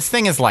gone. And this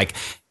thing is like,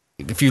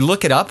 if you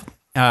look it up,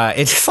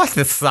 it's just like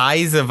the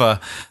size of a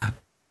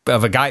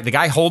guy. The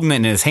guy holding it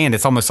in his hand,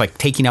 it's almost like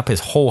taking up his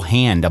whole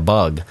hand. A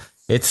bug.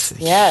 It's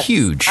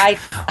huge.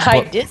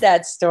 I did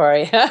that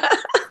story.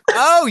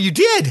 Oh, you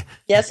did?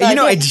 Yes, I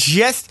did.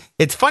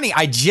 It's funny.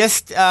 I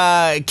just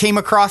came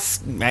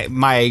across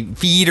my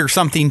feed or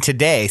something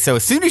today. So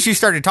as soon as you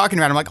started talking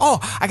about it, I'm like, oh,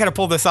 I got to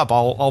pull this up.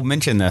 I'll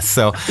mention this.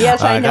 So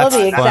yes, I know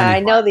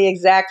the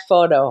exact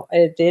photo.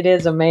 It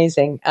is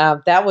amazing.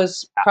 That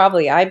was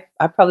probably, I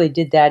probably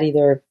did that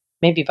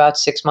maybe about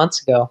 6 months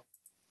ago.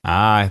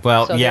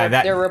 Well, so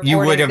that you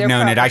would have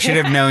known it. I should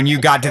have known you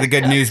got to the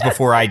good news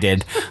before I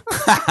did.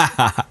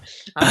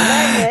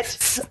 I'm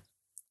it.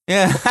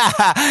 Yeah.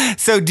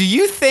 So do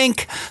you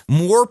think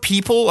more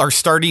people are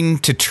starting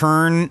to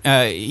turn,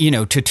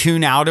 to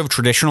tune out of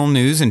traditional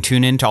news and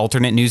tune into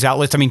alternate news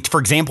outlets? I mean, for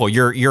example,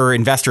 your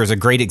investor is a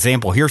great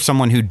example. Here's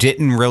someone who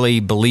didn't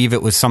really believe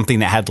it was something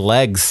that had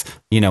legs,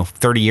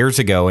 30 years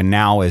ago, and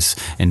now is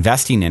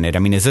investing in it. I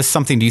mean, is this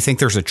something, do you think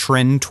there's a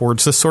trend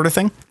towards this sort of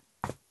thing?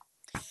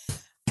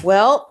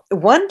 Well,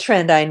 one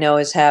trend I know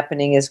is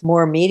happening is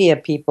more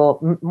media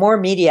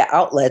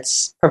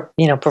outlets,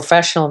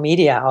 professional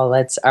media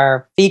outlets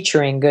are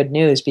featuring good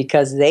news,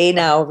 because they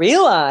now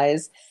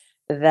realize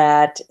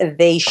that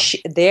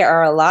they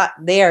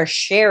are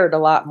shared a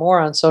lot more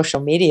on social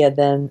media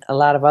than a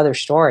lot of other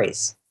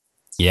stories.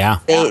 Yeah.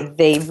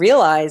 They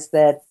realize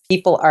that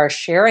people are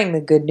sharing the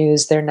good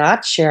news. They're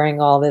not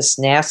sharing all this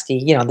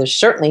nasty, they're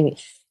certainly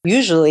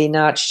usually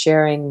not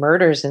sharing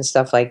murders and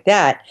stuff like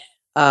that.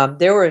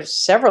 There were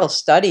several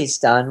studies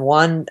done.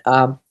 One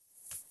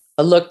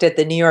looked at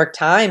the New York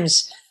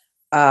Times,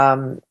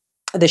 the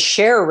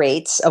share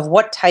rates of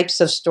what types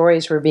of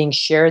stories were being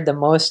shared the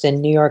most in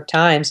New York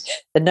Times.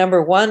 The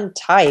number one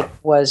type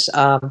was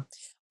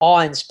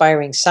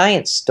awe-inspiring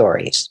science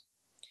stories.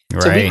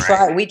 Right.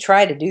 So we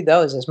try to do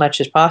those as much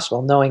as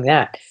possible, knowing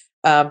that.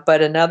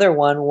 But another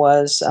one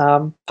was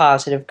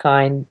positive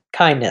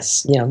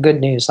kindness, good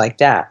news like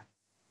that.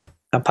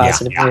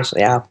 Positive news,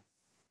 yeah.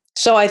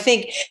 So I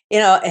think,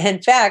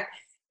 in fact,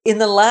 in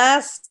the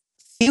last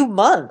few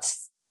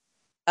months,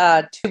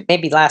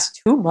 maybe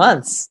last 2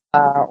 months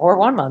or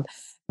 1 month,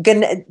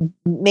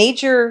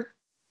 major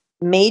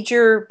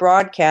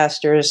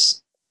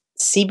broadcasters,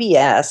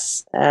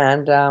 CBS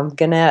and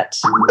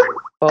Gannett,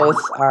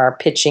 both are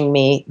pitching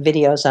me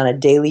videos on a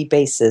daily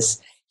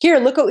basis. Here,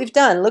 look what we've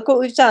done. Look what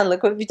we've done.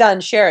 Look what we've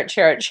done. Share it,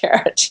 share it,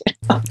 share it.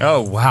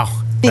 Oh, wow.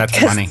 That's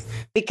funny.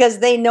 Because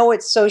they know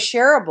it's so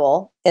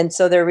shareable. And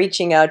so they're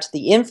reaching out to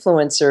the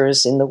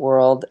influencers in the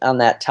world on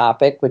that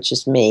topic, which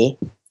is me.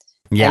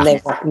 Yeah.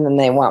 And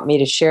they want me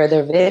to share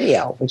their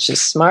video, which is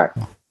smart.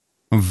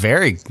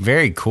 Very,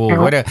 very cool.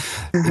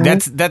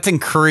 That's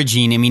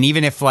encouraging. I mean,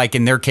 even if like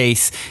in their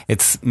case,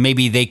 it's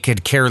maybe they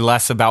could care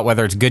less about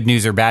whether it's good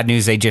news or bad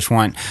news. They just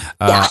want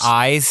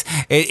eyes.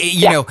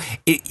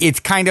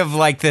 It's kind of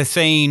like the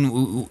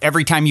saying,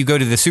 every time you go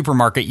to the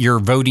supermarket, you're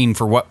voting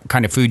for what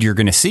kind of food you're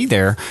going to see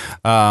there.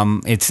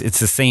 It's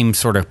the same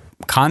sort of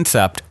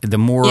concept. The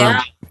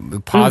more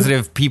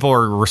positive people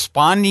are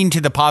responding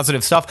to the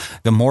positive stuff,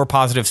 the more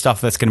positive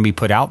stuff that's going to be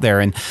put out there.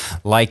 And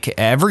like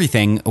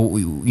everything,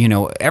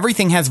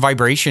 everything has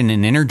vibration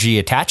and energy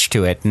attached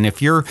to it. And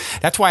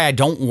that's why I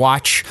don't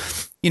watch,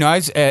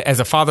 as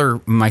a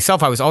father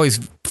myself, I was always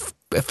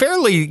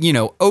fairly,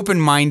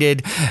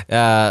 open-minded,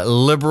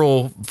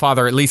 liberal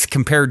father, at least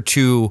compared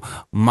to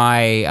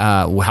my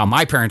how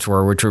my parents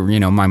were, which were,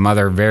 my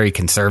mother very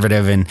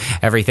conservative and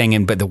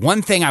everything. But the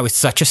one thing I was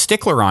such a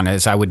stickler on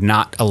is I would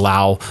not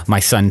allow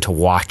my son to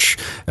watch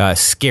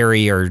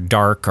scary or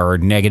dark or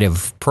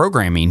negative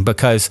programming,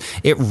 because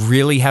it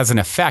really has an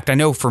effect. I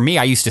know for me,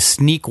 I used to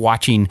sneak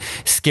watching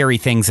scary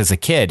things as a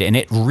kid, and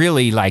it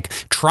really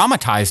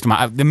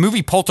traumatized the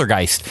movie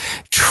Poltergeist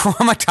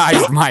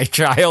traumatized my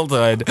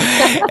childhood.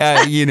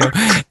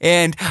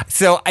 And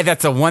so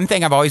that's the one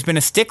thing I've always been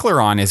a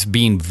stickler on, is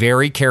being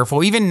very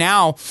careful. Even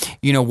now,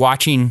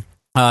 watching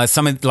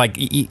some of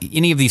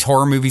any of these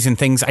horror movies and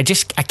things, I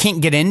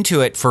can't get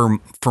into it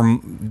from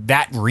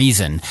that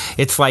reason.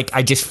 It's like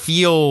I just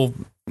feel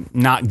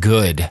not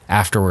good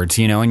afterwards,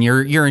 and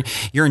you're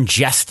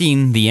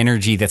ingesting the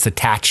energy that's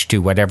attached to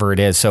whatever it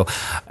is. So,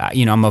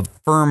 I'm a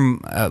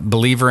firm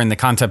believer in the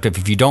concept of,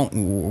 if you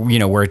don't,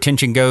 where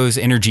attention goes,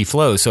 energy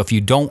flows. So if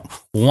you don't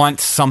want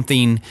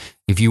something,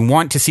 if you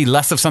want to see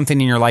less of something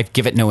in your life,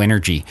 give it no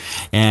energy.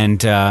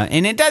 And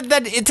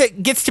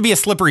it gets to be a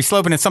slippery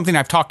slope, and it's something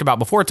I've talked about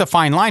before. It's a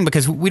fine line,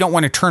 because we don't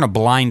want to turn a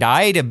blind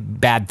eye to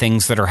bad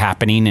things that are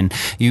happening, and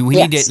we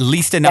need at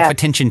least enough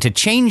attention to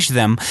change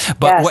them.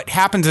 But what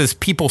happens is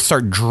people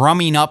start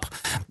drumming up,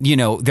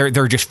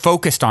 they're just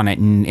focused on it,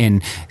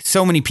 and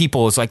so many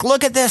people is like,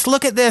 look at this,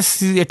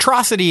 the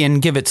atrocity,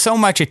 and give it so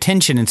much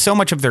attention and so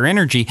much of their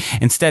energy,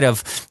 instead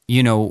of,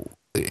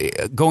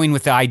 going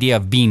with the idea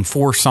of being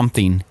for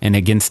something and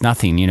against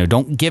nothing.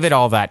 Don't give it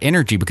all that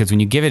energy, because when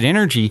you give it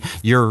energy,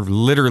 you're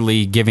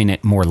literally giving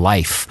it more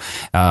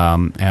life,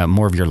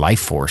 more of your life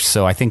force.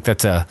 So I think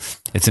it's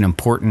an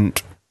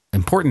important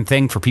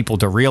thing for people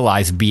to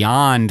realize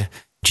beyond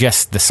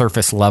just the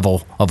surface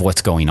level of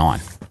what's going on.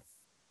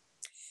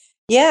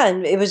 Yeah,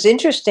 and it was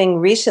interesting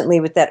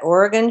recently with that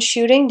Oregon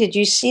shooting. Did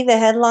you see the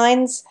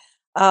headlines?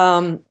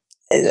 One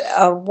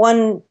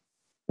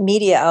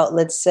media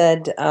outlet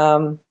said,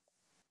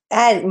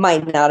 it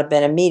might not have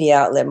been a media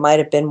outlet, might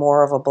have been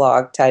more of a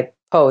blog type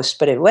post,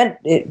 but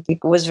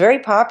it was very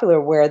popular,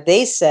 where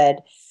they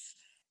said,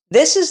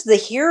 this is the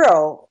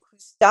hero who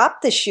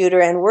stopped the shooter,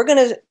 and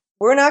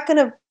we're not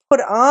gonna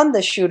put on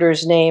the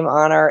shooter's name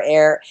on our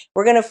air.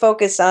 We're gonna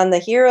focus on the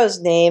hero's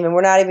name, and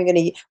we're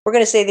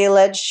gonna say the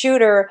alleged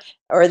shooter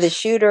or the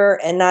shooter,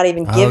 and not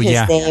even give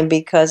his name,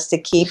 because to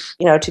keep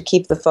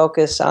the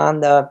focus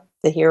on the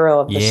hero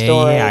of the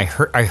story.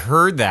 Yeah, I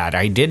heard that.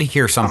 I did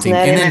hear something.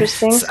 Isn't that and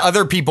interesting? Then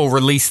other people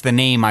released the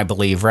name, I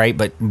believe, right?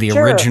 But the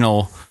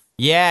original.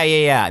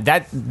 Yeah.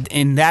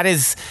 That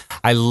is,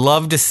 I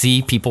love to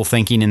see people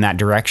thinking in that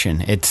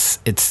direction. It's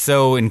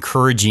so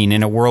encouraging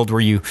in a world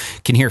where you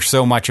can hear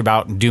so much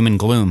about doom and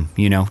gloom,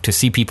 to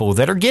see people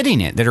that are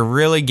getting it, that are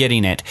really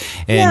getting it,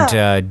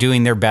 and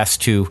doing their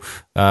best to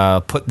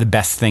put the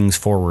best things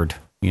forward,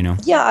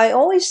 Yeah, I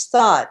always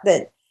thought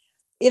that,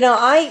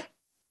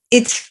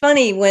 it's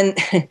funny when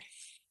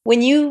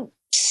you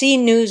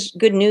see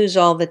good news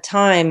all the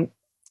time,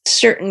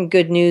 certain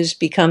good news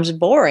becomes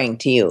boring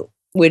to you,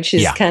 which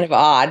is kind of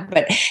odd.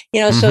 But,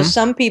 so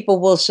some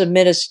people will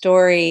submit a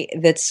story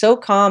that's so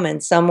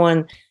common.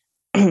 Someone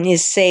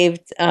is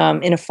saved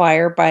in a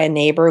fire by a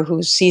neighbor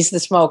who sees the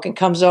smoke and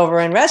comes over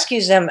and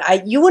rescues them.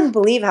 You wouldn't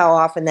believe how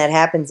often that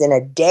happens in a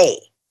day.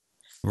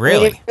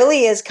 Really? It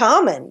really is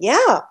common.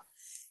 Yeah.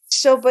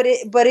 So, but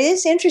it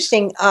is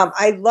interesting.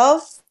 I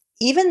love,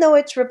 even though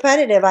it's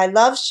repetitive, I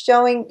love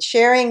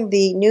sharing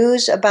the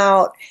news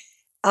about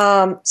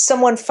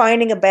someone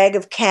finding a bag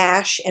of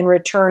cash and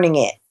returning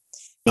it.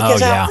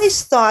 Because I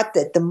always thought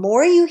that the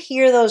more you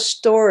hear those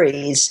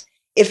stories,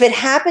 if it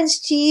happens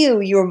to you,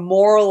 you're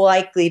more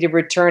likely to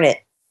return it.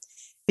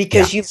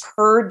 because you've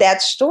heard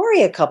that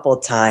story a couple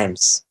of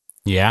times.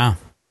 Yeah.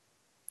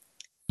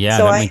 Yeah,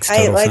 so that makes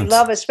total sense. I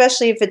love,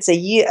 especially if it's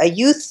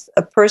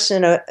a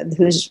person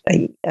who's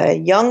a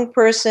young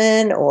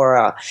person, or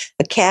a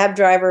cab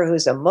driver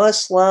who's a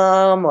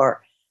Muslim,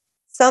 or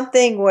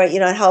something where,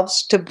 it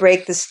helps to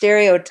break the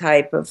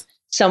stereotype of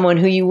someone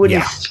who you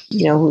wouldn't, who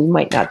you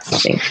might not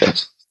think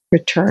could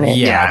return it.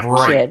 Yeah,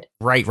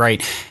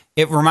 right.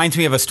 It reminds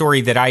me of a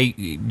story that I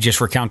just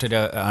recounted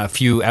a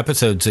few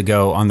episodes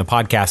ago on the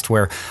podcast,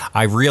 where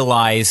I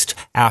realized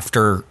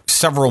after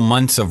several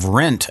months of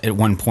rent at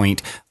one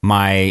point,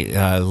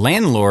 my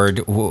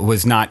landlord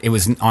was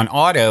on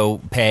auto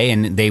pay,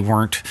 and they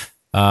weren't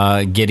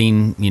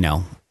getting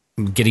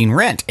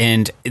rent,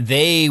 and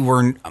they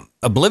were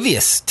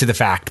oblivious to the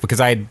fact,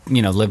 because I had,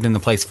 lived in the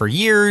place for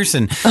years.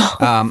 And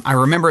I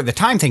remember at the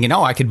time thinking,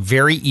 I could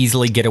very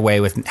easily get away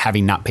with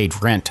having not paid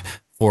rent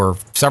for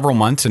several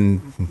months,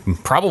 and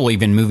probably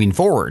even moving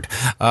forward.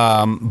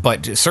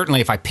 But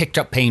certainly if I picked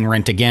up paying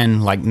rent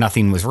again, like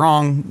nothing was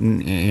wrong,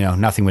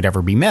 nothing would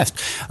ever be missed.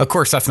 Of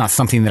course, that's not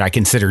something that I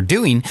considered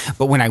doing.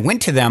 But when I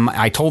went to them,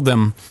 I told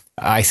them,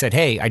 I said,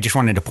 hey, I just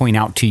wanted to point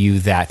out to you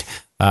that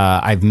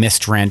I've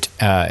missed rent.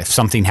 If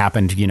something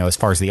happened, as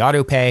far as the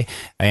auto pay,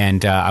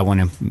 and I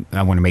want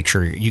to make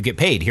sure you get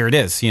paid. Here it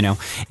is,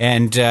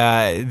 And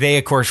they,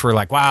 of course, were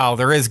like, "Wow,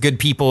 there is good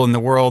people in the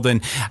world."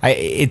 And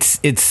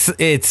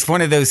it's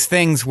one of those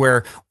things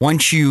where I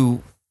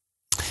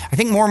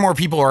think more and more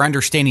people are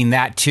understanding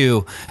that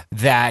too.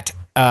 That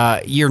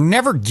you're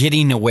never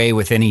getting away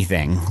with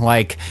anything.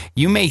 Like,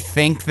 you may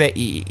think that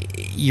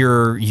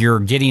you're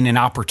getting an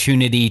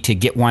opportunity to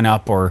get one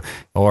up, or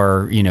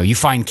you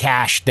find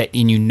cash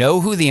and you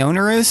know who the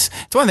owner is.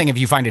 It's one thing if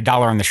you find $1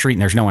 on the street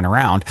and there's no one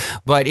around,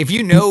 but if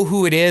you know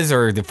who it is,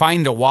 or to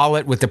find a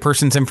wallet with the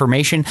person's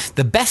information,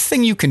 the best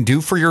thing you can do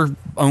for your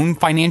own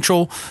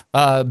financial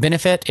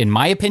benefit, in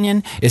my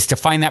opinion, is to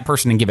find that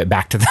person and give it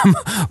back to them,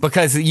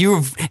 because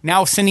you've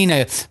now sending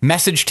a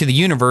message to the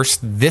universe.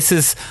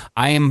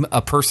 I am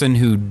a person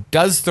who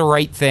does the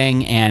right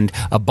thing, and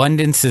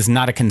abundance is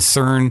not a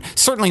concern.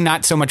 Certainly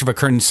not so much of a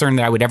concern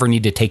that I would ever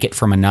need to take it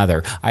from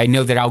another. I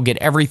know that I'll get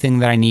everything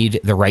that I need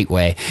the right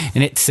way,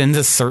 and it sends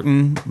a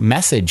certain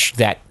message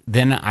that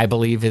then I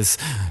believe is,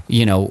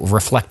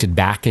 reflected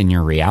back in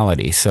your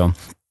reality. So,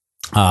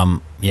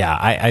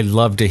 I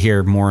love to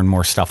hear more and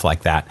more stuff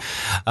like that.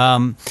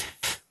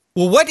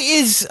 Well, what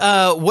is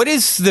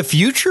the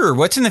future?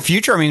 What's in the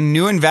future? I mean,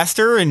 new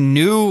investor and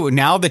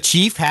now the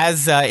chief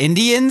has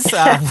Indians.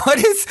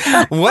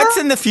 What's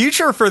in the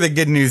future for the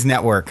Good News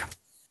Network?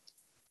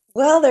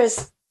 Well,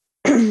 there's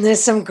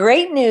some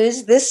great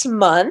news this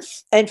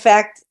month. In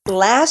fact,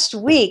 last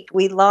week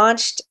we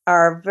launched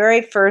our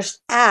very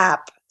first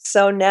app.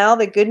 So now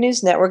the Good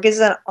News Network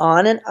is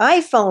on an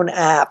iPhone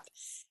app.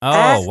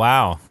 Oh,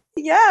 wow.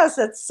 Yes,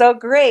 it's so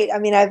great. I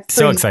mean,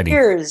 for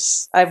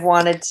years I've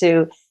wanted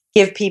to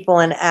give people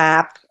an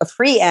app, a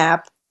free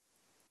app,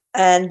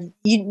 and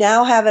you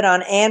now have it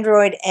on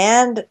Android,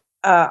 and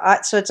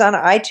so it's on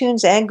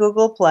iTunes and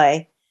Google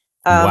Play.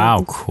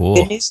 Wow, cool!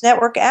 Good News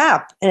Network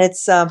app, and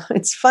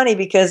it's funny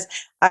because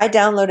I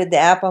downloaded the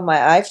app on my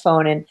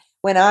iPhone, and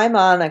when I'm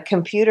on a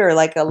computer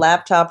like a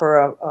laptop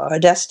or a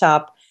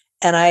desktop,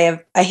 and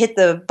I hit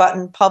the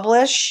button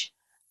publish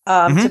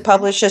to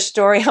publish a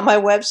story on my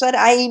website,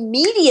 I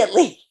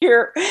immediately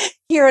hear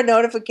a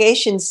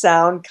notification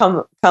sound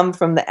come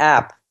from the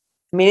app.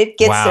 I mean, it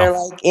gets there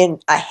like in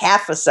a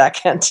half a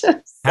second. So.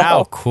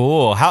 How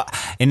cool!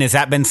 And has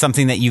that been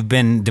something that you've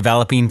been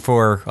developing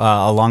for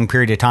a long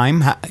period of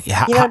time?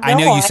 I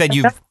know you said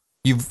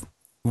you've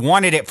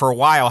wanted it for a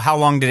while. How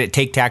long did it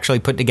take to actually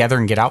put together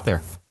and get out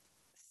there?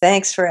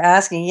 Thanks for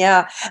asking.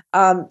 Yeah,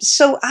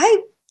 so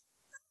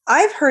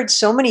I've heard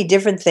so many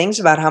different things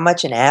about how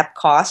much an app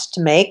costs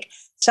to make.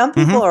 Some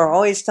people are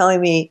always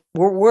telling me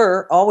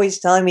were always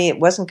telling me it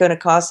wasn't going to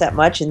cost that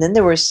much, and then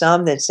there were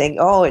some that saying,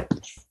 "Oh,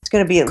 it's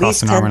going to be at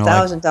least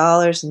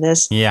 $10,000 in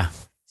this." Yeah.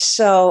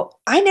 So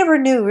I never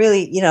knew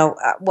really,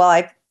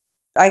 I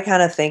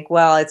kind of think,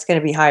 well, it's going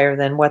to be higher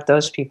than what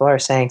those people are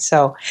saying.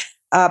 So,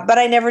 but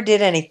I never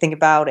did anything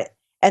about it.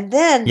 And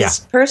then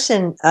this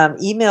person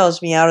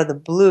emails me out of the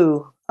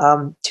blue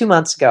 2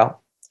 months ago.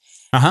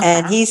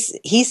 And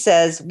he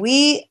says,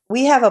 we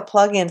have a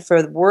plugin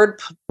for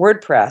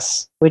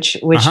WordPress, which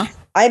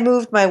I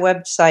moved my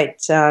website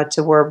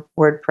to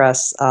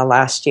WordPress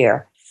last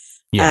year.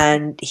 Yeah.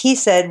 And he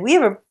said, we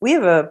have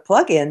a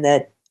plugin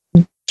that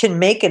can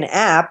make an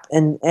app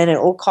and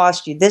it will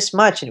cost you this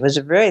much. And it was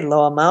a very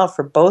low amount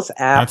for both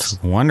apps.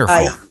 That's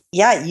wonderful.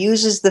 It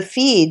uses the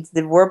feeds,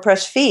 the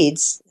WordPress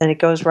feeds, and it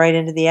goes right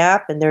into the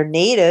app, and they're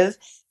native.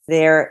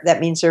 That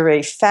means they're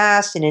very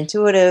fast and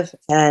intuitive.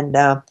 And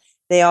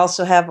they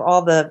also have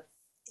all the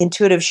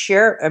native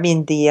share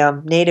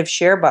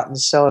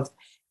buttons. So if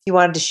you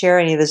wanted to share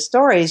any of the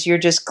stories, you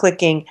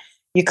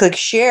click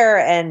share,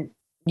 and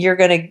you're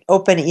going to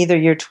open either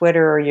your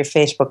Twitter or your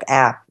Facebook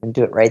app and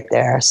do it right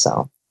there.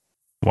 So,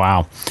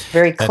 wow.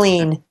 Very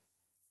clean.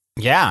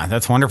 Yeah,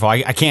 that's wonderful.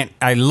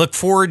 I look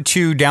forward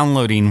to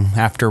downloading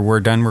after we're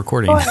done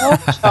recording.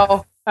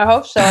 Oh, I I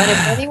hope so. And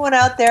if anyone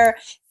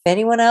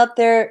out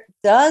there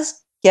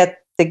does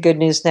get the Good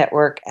News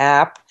Network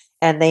app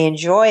and they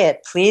enjoy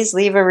it, please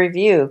leave a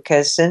review,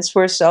 because since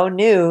we're so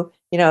new,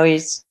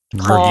 he's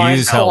clawing,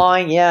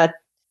 to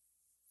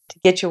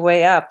get your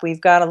way up.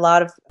 We've got a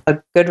lot of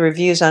good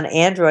reviews on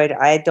Android.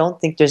 I don't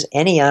think there's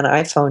any on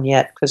iPhone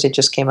yet, because it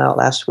just came out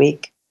last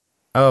week.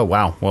 Oh,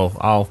 wow. Well,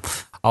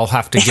 I'll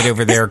have to get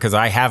over there because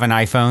I have an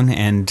iPhone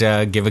and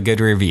give a good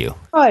review.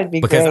 Oh, it'd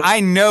be because great. I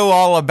know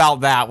all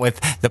about that with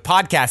the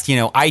podcast.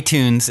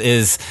 iTunes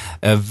is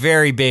a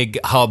very big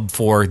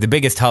the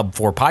biggest hub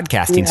for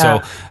podcasting.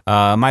 Yeah.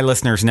 So my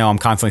listeners know I'm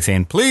constantly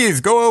saying,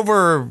 please go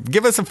over,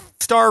 give us a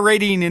star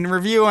rating and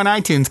review on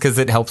iTunes, because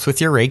it helps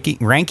with your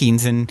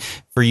rankings and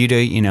for you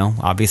to,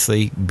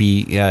 obviously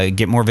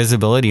get more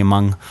visibility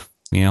among,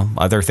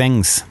 other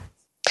things.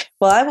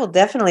 Well, I will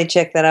definitely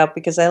check that out,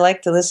 because I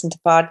like to listen to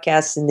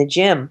podcasts in the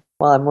gym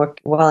while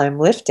I'm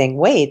lifting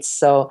weights.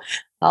 So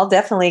I'll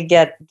definitely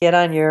get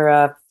on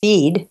your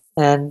feed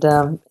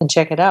and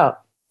check it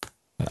out.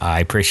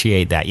 I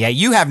appreciate that. Yeah,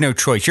 you have no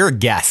choice. You're a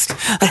guest.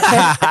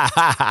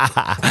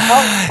 That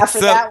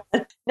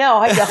one. No,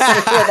 I don't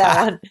want to hear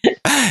that one.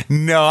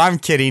 No, I'm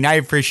kidding. I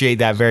appreciate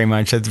that very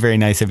much. That's very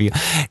nice of you.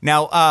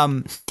 Now,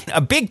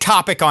 a big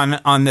topic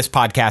on this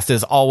podcast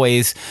is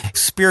always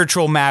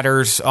spiritual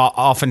matters,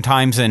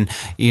 oftentimes, and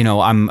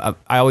I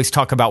always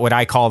talk about what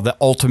I call the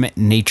ultimate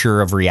nature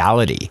of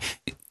reality.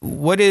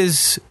 What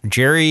is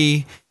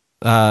Geri's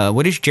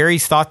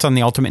thoughts on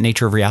the ultimate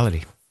nature of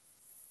reality?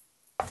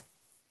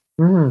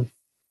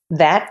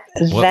 That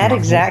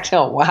exact.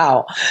 Oh,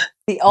 wow.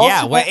 The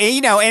ultimate.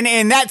 Yeah,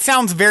 and that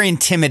sounds very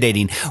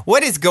intimidating.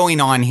 What is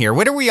going on here?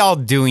 What are we all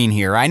doing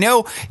here? I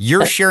know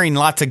you're sharing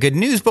lots of good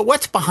news, but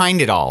what's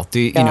behind it all?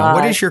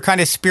 What is your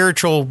kind of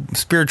spiritual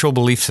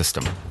belief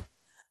system?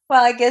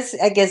 Well, I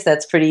guess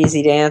that's pretty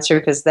easy to answer,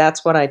 because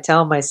that's what I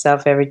tell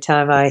myself every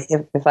time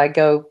if I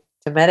go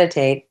to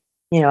meditate.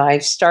 I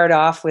start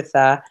off with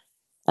a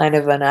kind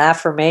of an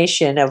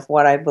affirmation of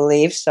what I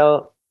believe.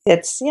 So I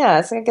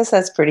guess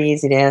that's pretty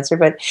easy to answer,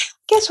 but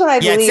guess what I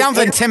believe. Yeah, it sounds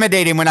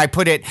intimidating when I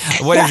put it,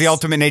 what is the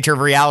ultimate nature of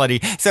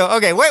reality? So,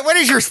 okay, what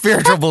is your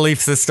spiritual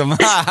belief system? Sure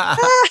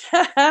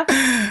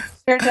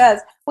does.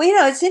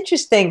 Well, it's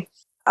interesting.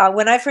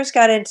 When I first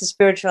got into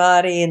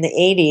spirituality in the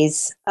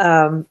 80s,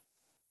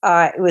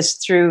 it was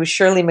through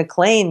Shirley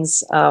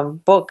MacLaine's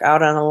book,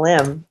 Out on a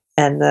Limb,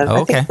 and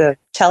I think the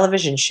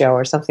television show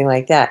or something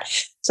like that.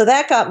 So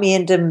that got me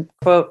into,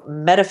 quote,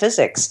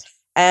 metaphysics.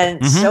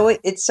 And so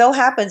it so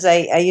happens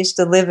I used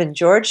to live in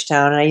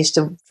Georgetown, and I used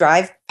to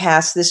drive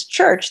past this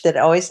church that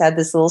always had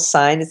this little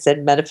sign that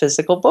said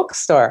metaphysical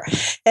bookstore.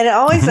 And it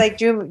always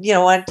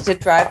wanted to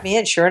drive me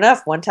in. Sure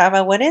enough, one time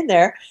I went in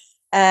there,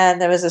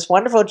 and there was this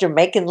wonderful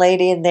Jamaican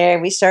lady in there.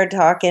 We started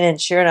talking, and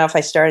sure enough,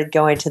 I started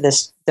going to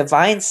this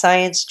Divine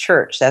Science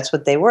Church. That's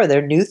what they were,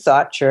 their New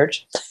Thought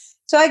Church.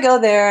 So I go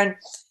there, and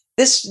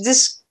this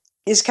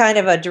is kind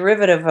of a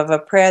derivative of a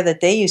prayer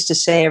that they used to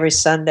say every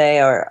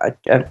Sunday, or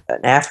an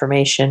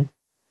affirmation.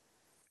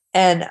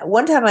 And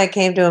one time I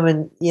came to him,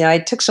 and I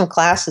took some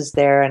classes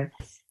there and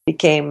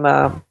became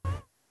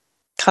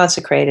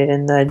consecrated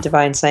in the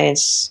divine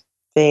science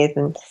faith.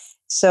 And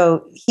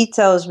so he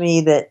tells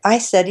me that I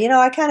said,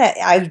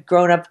 I've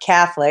grown up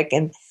Catholic,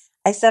 and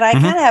I said I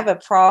kind of have a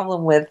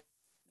problem with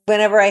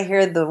whenever I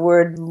hear the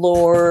word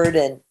Lord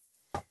and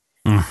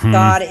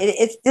God,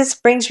 this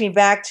brings me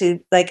back to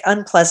like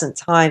unpleasant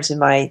times in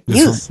my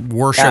youth.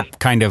 Worship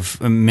kind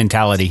of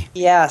mentality.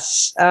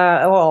 Yes.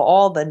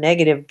 All the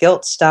negative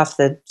guilt stuff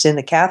that's in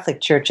the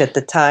Catholic Church at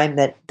the time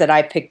that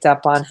I picked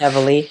up on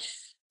heavily.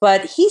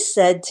 But he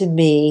said to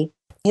me,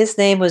 his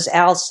name was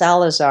Al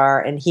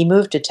Salazar, and he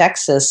moved to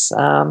Texas in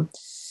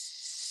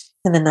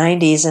the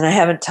 90s, and I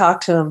haven't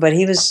talked to him, but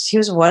he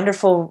was a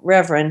wonderful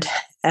reverend.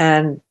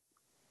 And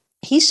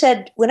he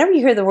said, whenever you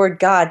hear the word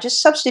God,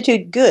 just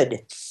substitute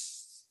good.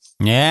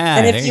 Yeah.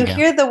 And if you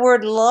hear the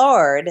word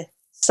Lord,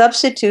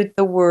 substitute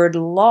the word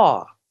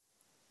law.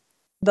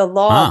 The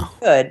law of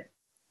good.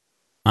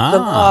 The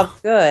law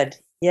of good.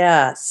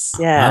 Yes.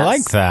 I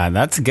like that.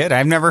 That's good.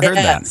 I've never heard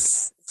that.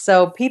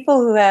 So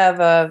people who have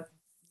a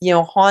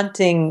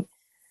haunting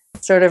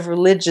sort of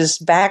religious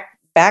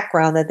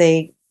background that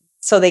they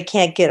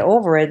can't get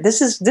over it.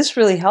 This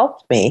really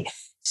helped me.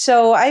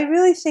 So I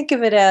really think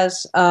of it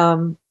as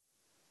a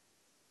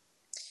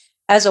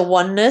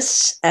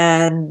oneness,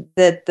 and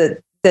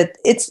that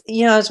it's,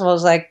 it's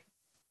almost like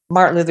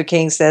Martin Luther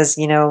King says,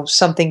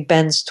 something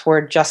bends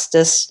toward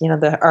justice,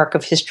 the arc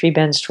of history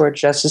bends toward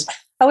justice.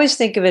 I always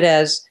think of it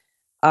as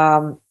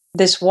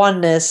this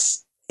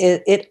oneness,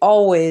 it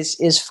always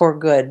is for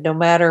good, no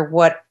matter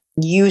what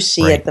you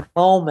see at the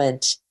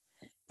moment.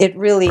 It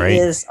really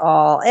is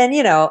all. And,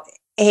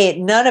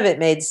 none of it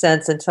made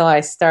sense until I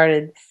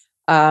started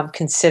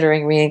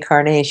considering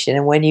reincarnation.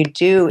 And when you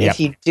do, if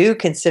you do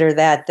consider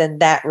that, then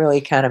that really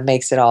kind of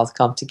makes it all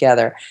come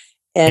together.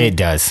 And it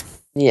does.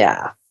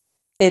 Yeah,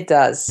 it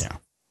does. Yeah.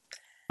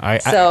 I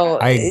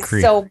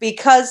agree. So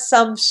because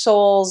some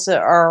souls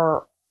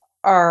are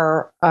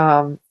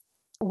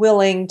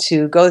willing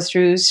to go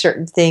through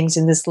certain things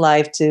in this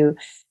life to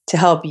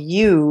help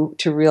you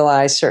to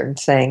realize certain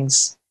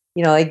things.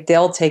 Like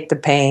they'll take the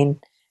pain,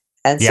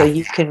 and so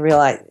you can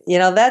realize,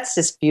 that's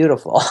just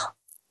beautiful.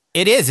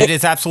 It is. It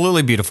is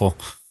absolutely beautiful.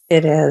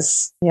 It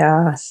is.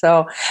 Yeah.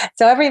 So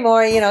every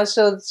morning,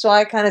 so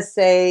I kind of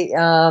say,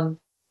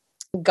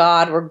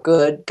 God or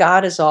good.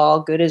 God is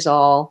all. Good is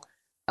all.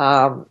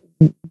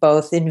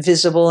 Both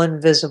invisible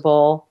and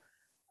visible.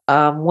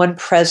 One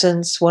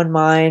presence, one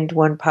mind,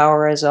 one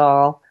power is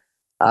all.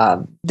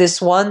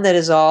 This one that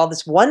is all,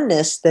 this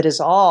oneness that is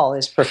all,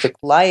 is perfect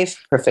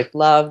life, perfect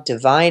love,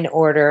 divine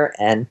order,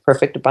 and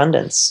perfect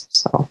abundance.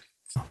 So.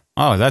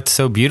 Oh, that's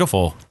so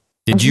beautiful.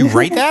 Did you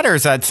write that, or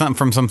is that something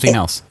from something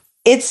else?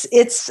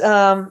 It's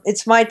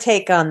my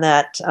take on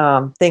that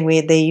thing.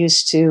 They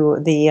used to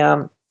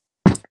the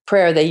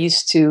prayer they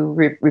used to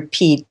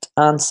repeat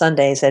on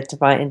Sundays at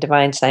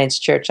Divine Science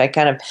Church. I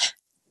kind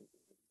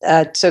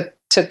of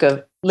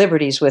took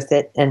liberties with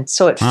it, and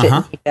so it fit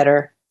me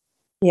better.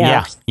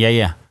 Yeah.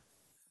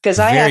 Because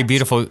very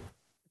beautiful.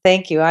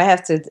 Thank you.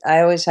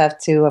 I always have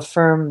to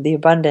affirm the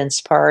abundance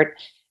part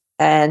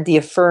and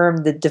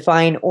affirm the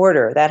divine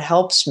order. That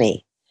helps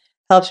me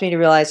to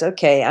realize,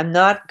 okay, I'm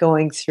not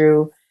going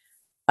through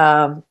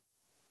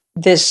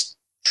this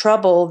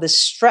trouble, this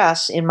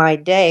stress in my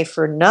day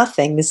for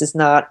nothing. This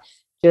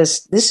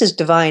is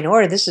divine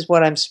order. This is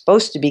what I'm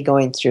supposed to be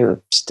going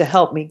through, just to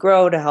help me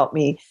grow, to help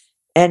me,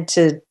 and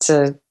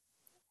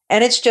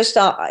and it's just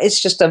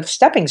a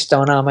stepping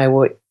stone on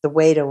the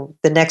way to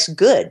the next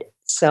good.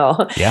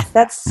 So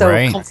that's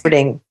so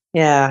comforting.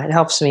 Yeah, it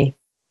helps me.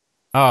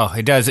 Oh,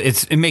 it does.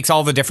 It makes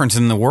all the difference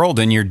in the world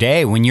in your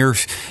day when you're,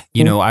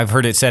 I've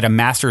heard it said a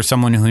master is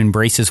someone who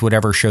embraces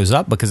whatever shows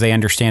up because they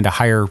understand a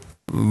higher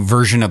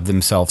version of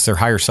themselves. Their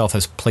higher self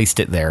has placed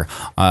it there.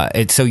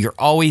 So you're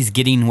always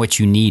getting what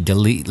you need to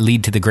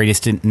lead to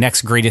the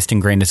next greatest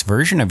and grandest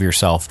version of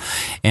yourself.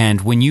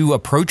 And when you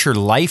approach your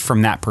life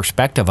from that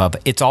perspective of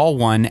it's all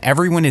one,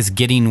 everyone is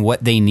getting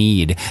what they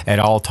need at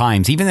all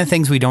times, even the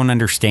things we don't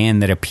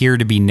understand that appear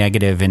to be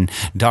negative and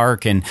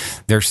dark. And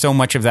there's so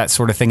much of that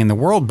sort of thing in the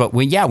world. But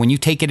when you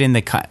take it in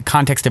the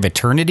context of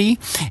eternity,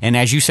 and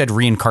as you said,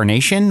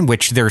 reincarnation,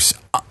 which there's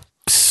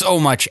so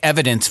much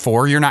evidence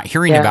for, you're not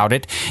hearing about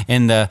it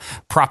in the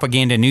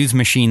propaganda news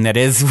machine that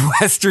is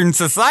Western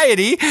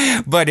society.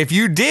 But if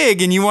you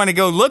dig and you want to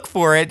go look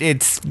for it,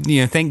 it's,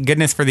 thank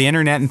goodness for the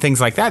internet and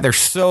things like that. There's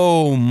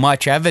so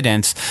much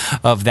evidence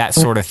of that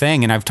sort of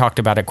thing. And I've talked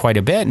about it quite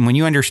a bit. And when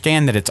you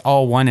understand that it's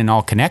all one and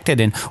all connected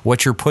and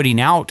what you're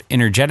putting out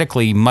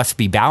energetically must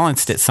be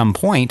balanced at some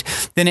point,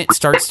 then it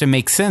starts to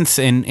make sense.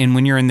 And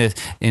when you're in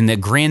the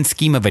grand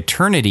scheme of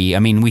eternity, I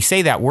mean, we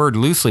say that word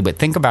loosely, but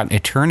think about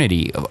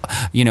eternity.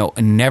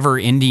 A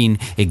never-ending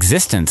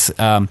existence.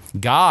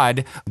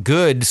 God,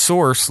 good,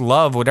 source,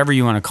 love, whatever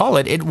you want to call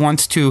it,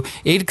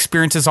 it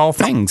experiences all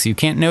things. You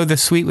can't know the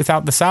sweet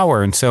without the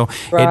sour. And so,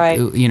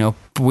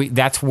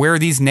 that's where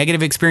these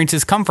negative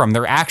experiences come from.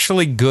 They're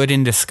actually good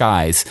in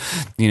disguise.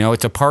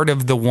 It's a part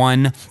of the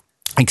one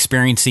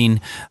experiencing,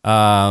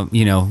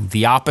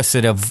 the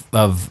opposite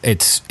of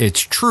its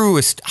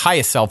truest,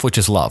 highest self, which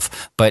is love.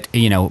 But,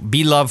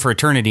 be love for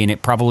eternity, and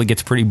it probably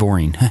gets pretty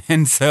boring.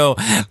 And so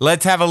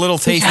let's have a little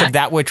taste of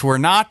that which we're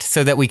not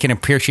so that we can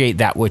appreciate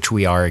that which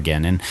we are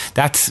again. And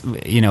that's,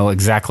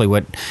 exactly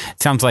what it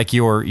sounds like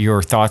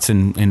your thoughts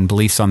and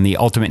beliefs on the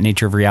ultimate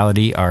nature of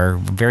reality are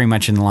very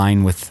much in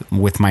line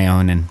with my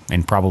own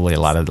and probably a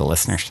lot of the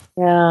listeners.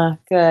 Yeah,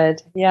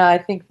 good. Yeah, I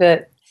think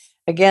that,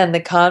 again, the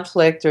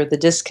conflict or the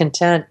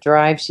discontent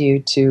drives you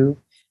to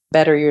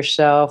better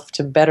yourself,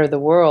 to better the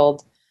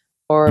world,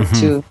 or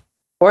to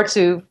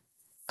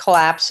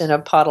collapse in a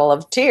puddle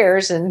of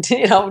tears and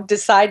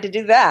decide to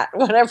do that.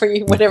 Whatever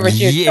you're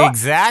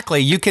exactly.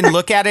 You can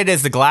look at it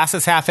as the glass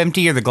is half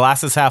empty or the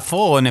glass is half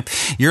full, and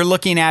if you're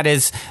looking at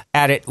it,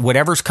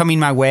 whatever's coming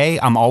my way,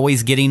 I'm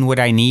always getting what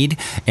I need.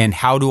 And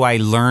how do I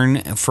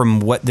learn from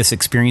what this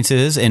experience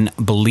is and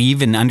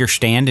believe and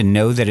understand and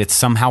know that it's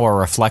somehow a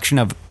reflection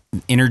of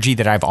energy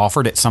that I've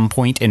offered at some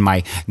point in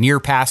my near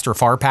past or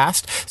far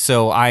past.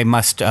 So I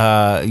must,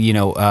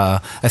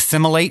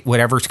 assimilate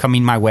whatever's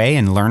coming my way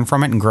and learn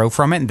from it and grow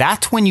from it. And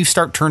that's when you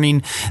start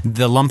turning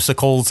the lumps of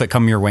coals that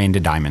come your way into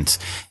diamonds,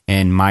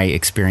 in my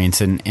experience.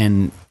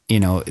 And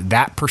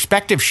that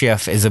perspective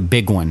shift is a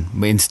big one.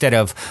 Instead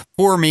of,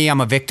 for me,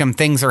 I'm a victim,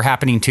 things are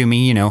happening to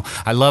me.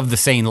 I love the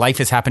saying, life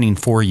is happening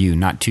for you,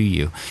 not to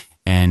you.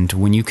 And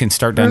when you can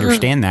start to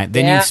understand that,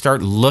 then you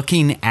start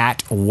looking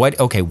at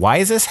why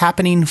is this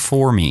happening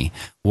for me?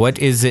 What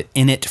is it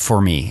in it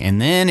for me?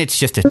 And then it's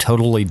just a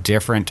totally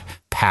different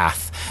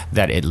path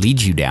that it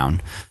leads you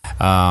down.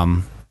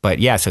 But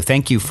yeah, so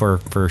thank you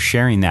for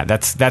sharing that.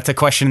 That's a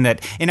question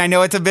that, and I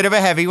know it's a bit of a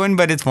heavy one,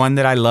 but it's one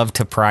that I love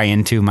to pry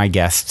into my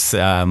guests'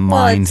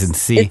 minds and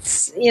see.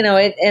 It's,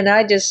 and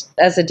I just,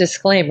 as a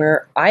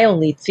disclaimer, I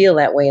only feel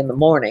that way in the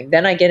morning.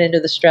 Then I get into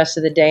the stress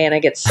of the day and I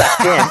get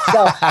sucked in.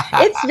 So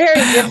it's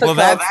very difficult.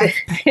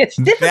 It's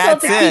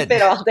difficult to keep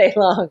it all day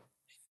long.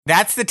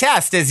 That's the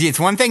test. Is it's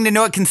one thing to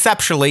know it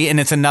conceptually,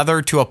 and it's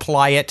another to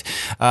apply it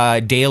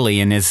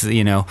daily. And as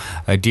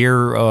a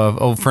dear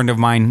old friend of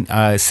mine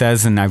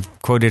says, and I've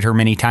quoted her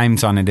many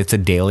times on it, it's a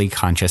daily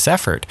conscious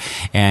effort.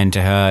 And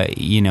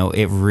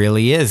it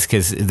really is,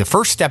 because the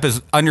first step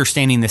is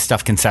understanding this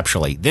stuff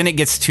conceptually. Then it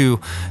gets to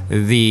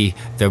the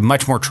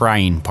much more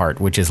trying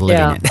part, which is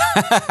living it.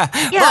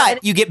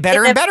 But you get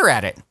better and better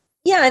at it.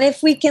 Yeah, and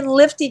if we can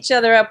lift each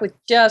other up with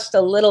just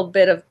a little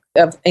bit of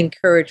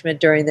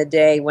encouragement during the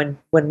day when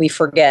we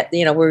forget,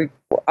 we're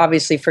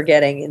obviously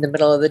forgetting in the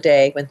middle of the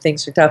day when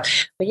things are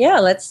tough. But yeah,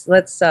 let's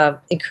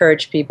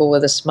encourage people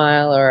with a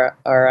smile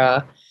or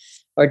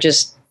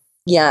just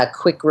a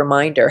quick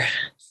reminder.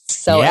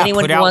 So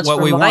anyone who wants to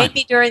remind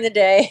me during the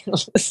day,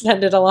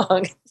 send it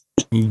along.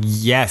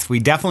 Yes, we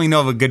definitely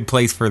know of a good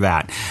place for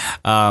that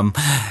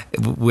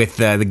with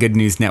the Good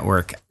News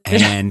Network.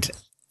 And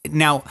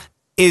now,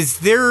 is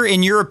there,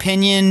 in your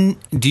opinion,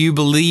 do you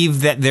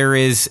believe that there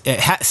is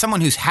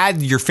someone who's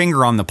had your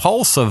finger on the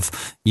pulse of,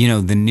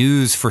 the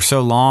news for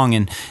so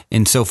long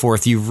and so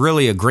forth? You're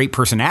really a great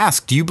person to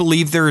ask. Do you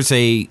believe there's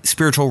a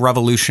spiritual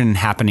revolution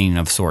happening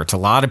of sorts? A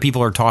lot of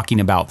people are talking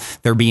about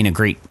there being a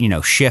great,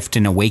 shift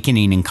and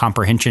awakening and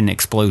comprehension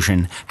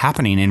explosion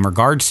happening in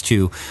regards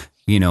to,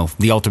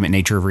 the ultimate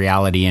nature of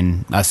reality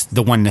and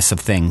the oneness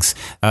of things.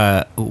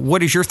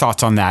 What is your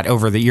thoughts on that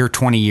over your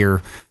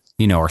 20-year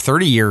or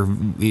 30-year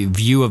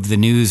view of the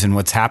news and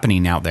what's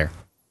happening out there?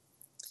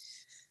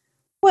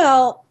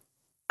 Well,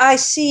 I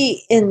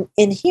see in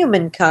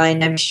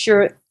humankind, I'm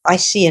sure I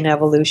see an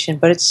evolution,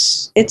 but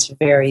it's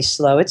very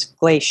slow. It's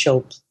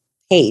glacial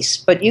pace,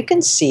 but you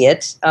can see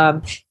it.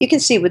 You can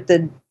see it with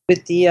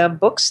the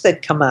books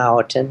that come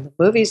out and the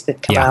movies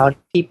that come out.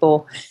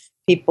 People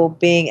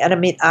being, and I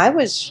mean,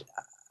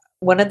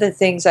 one of the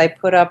things I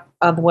put up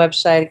on the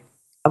website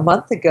a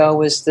month ago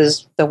was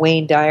the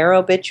Wayne Dyer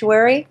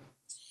obituary.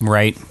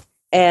 Right.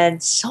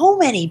 And so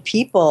many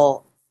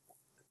people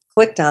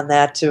clicked on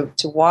that to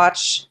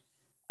watch,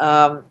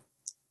 to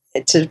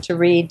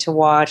read, to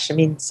watch. I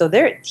mean, so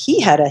he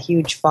had a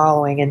huge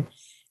following,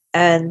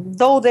 and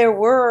though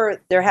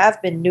there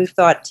have been New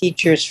Thought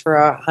teachers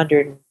for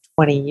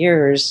 120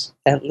 years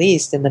at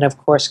least, and then of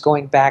course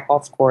going back, all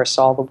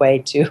the way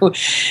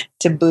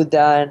to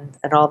Buddha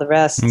and all the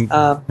rest.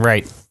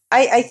 Right.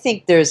 I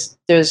think there's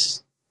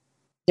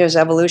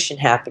evolution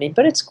happening,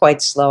 but it's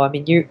quite slow. I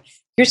mean, you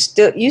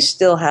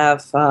still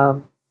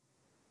have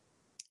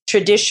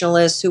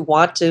traditionalists who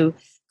want to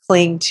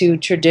cling to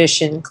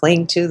tradition,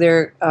 cling to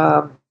their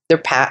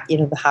path,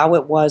 how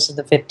it was in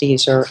the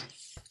 50s,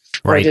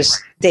 or just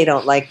they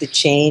don't like the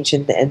change,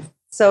 and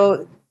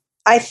so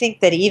I think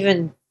that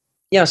even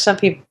some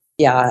people,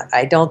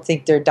 I don't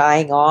think they're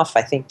dying off.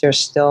 I think they're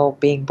still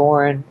being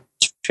born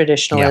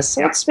traditionalists.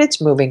 Yeah.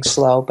 It's moving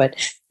slow, but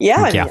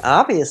I mean,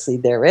 obviously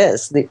there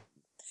is the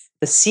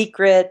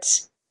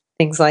Secret.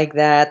 Things like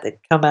that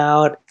come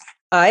out.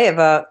 I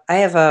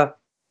have a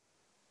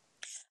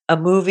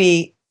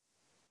movie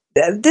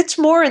that's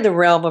more in the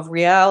realm of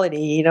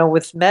reality,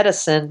 with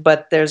medicine.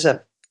 But I'm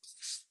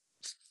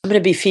going to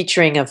be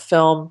featuring a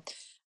film,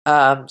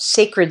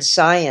 Sacred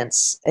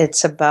Science.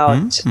 It's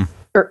about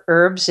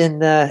herbs in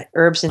the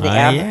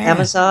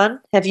Amazon.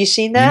 Have you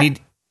seen that?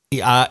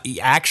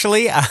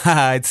 Actually,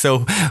 so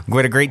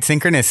what a great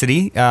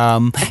synchronicity.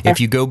 If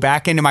you go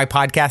back into my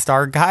podcast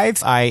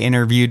archives, I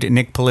interviewed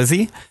Nick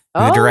Palizzi,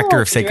 the director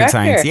of Sacred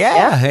Science.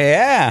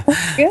 Yeah.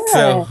 Good.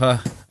 So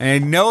I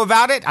know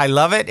about it. I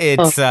love it.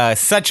 It's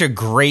such a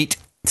great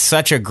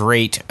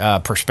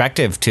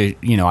perspective to,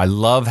 I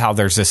love how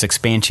there's this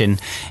expansion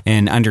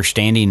and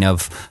understanding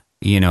of,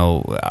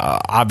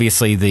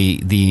 obviously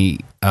the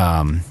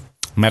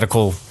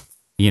medical,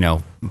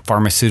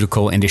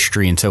 pharmaceutical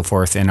industry and so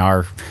forth in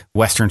our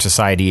Western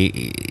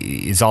society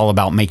is all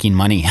about making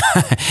money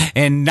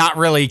and not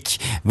really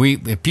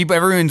if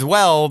everyone's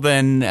well,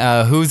 then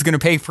who's going to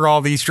pay for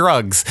all these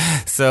drugs?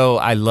 So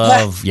I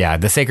love,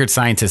 the Sacred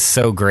Science is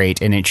so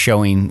great, and it's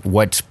showing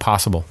what's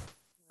possible.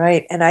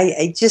 Right. And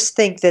I just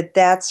think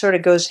that sort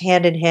of goes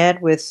hand in hand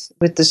with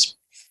this,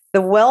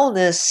 the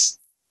wellness,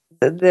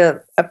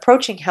 the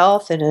approaching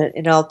health in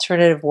an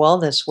alternative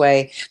wellness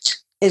way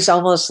is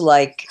almost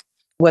like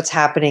what's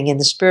happening in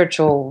the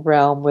spiritual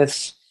realm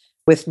with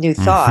New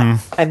Thought.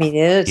 Mm-hmm. I mean,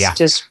 it's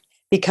just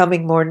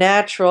becoming more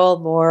natural,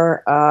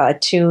 more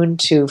attuned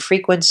to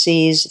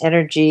frequencies,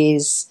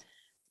 energies.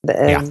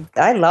 And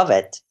I love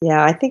it.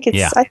 Yeah, I think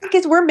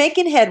we're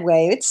making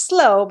headway. It's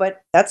slow,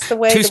 but that's the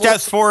way. 2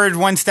 steps forward,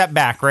 1 step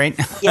back, right?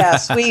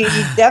 Yes, we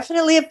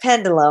definitely a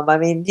pendulum. I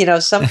mean,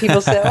 some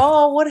people say,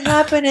 "Oh, what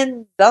happened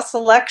in this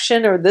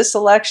election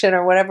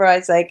or whatever?" I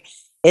was like,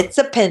 it's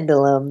a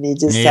pendulum. You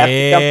just have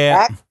to go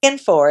back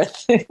and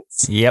forth.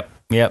 Yep.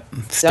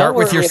 Start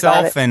with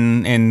yourself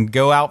and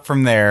go out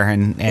from there.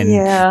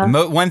 And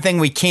one thing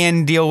we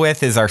can deal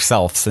with is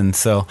ourselves. And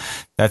so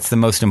that's the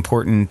most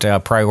important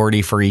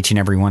priority for each and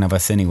every one of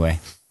us anyway.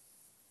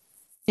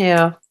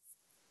 Yeah.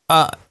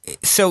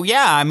 So,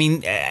 yeah, I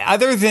mean,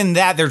 other than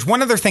that, there's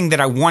one other thing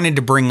that I wanted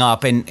to bring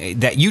up and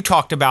that you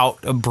talked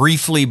about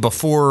briefly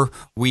before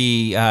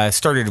we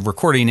started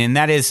recording, and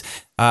that is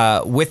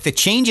with the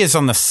changes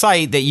on the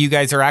site that you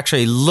guys are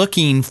actually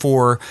looking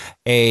for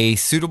a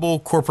suitable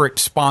corporate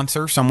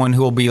sponsor, someone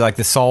who will be like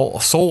the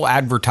sole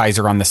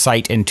advertiser on the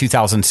site in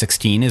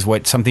 2016 is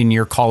what something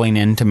you're calling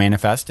in to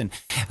manifest. And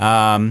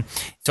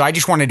so I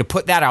just wanted to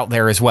put that out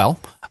there as well.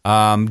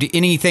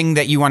 Anything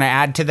that you want to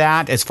add to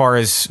that as far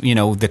as,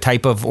 the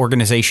type of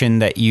organization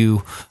that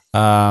you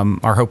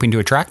are hoping to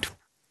attract?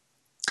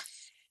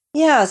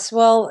 Yes.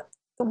 Well,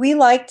 we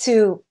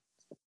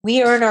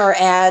earn our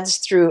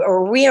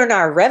we earn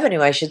our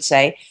revenue, I should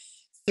say,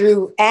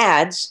 through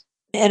ads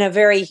in a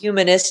very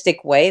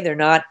humanistic way. They're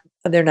not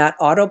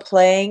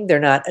auto-playing. They're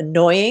not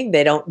annoying.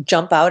 They don't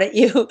jump out at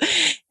you.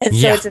 And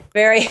so it's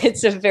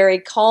a very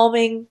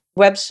calming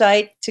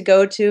website to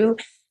go to.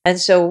 And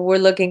so we're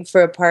looking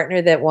for a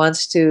partner that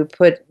wants to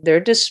put their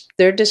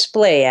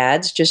display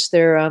ads, just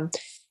their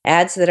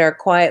ads that are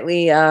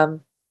quietly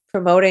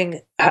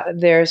promoting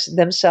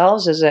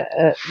themselves as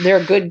they're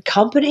a good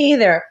company.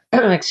 They're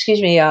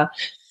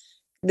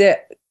the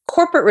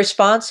corporate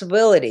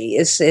responsibility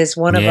is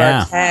one of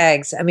our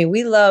tags. I mean,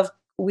 we love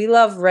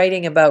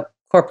writing about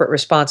corporate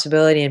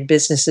responsibility and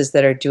businesses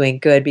that are doing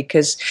good,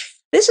 because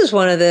this is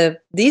one of the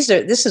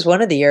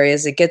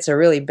areas that gets a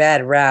really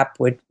bad rap,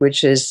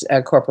 which is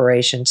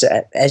corporations,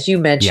 as you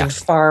mentioned,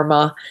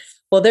 pharma.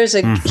 Well, there's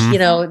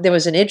there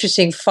was an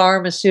interesting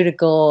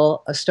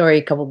pharmaceutical story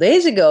a couple of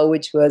days ago,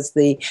 which was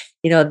the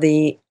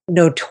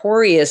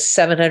notorious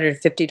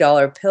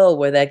 $750 pill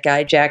where that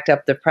guy jacked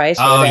up the price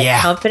for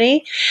that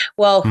company.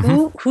 Well,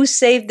 who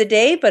saved the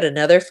day but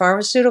another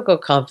pharmaceutical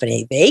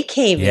company? They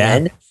came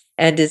in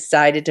and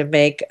decided to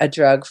make a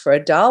drug for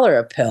 $1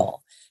 a pill.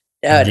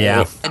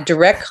 A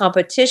direct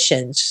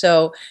competition.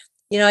 So,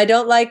 I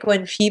don't like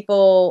when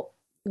people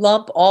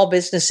lump all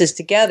businesses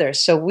together.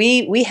 So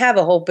we have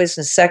a whole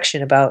business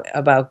section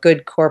about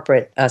good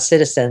corporate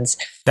citizens.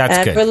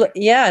 That's good.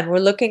 And we're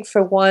looking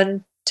for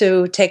one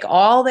to take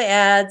all the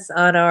ads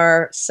on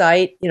our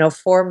site.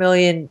 4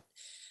 million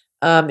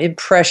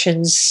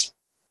impressions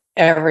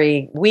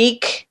every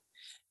week,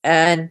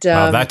 and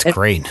that's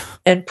great.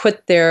 And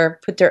put their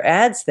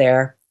ads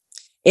there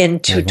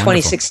into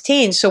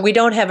 2016. So we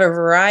don't have a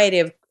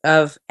variety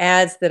of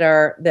ads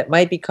that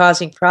might be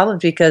causing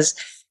problems, because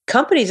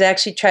companies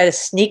actually try to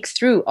sneak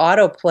through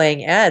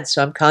auto-playing ads.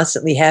 So I'm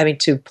constantly having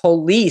to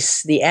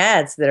police the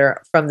ads that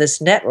are from this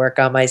network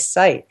on my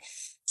site.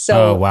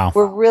 So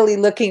we're really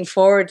looking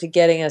forward to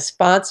getting a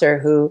sponsor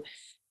who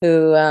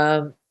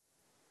it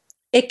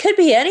could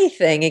be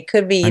anything. It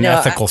could be, an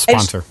ethical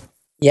sponsor.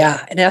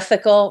 An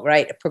ethical,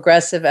 right? A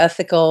progressive,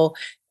 ethical,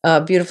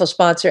 beautiful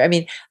sponsor. I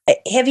mean,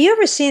 have you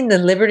ever seen the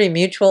Liberty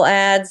Mutual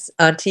ads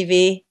on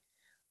TV?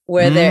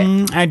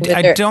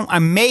 I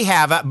may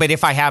have, but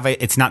if I have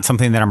it, it's not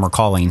something that I'm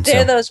recalling.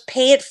 They're those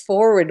pay it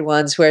forward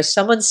ones where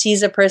someone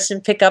sees a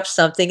person pick up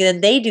something and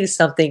then they do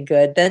something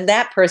good. Then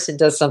that person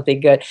does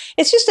something good.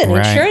 It's just an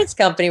insurance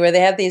company where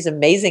they have these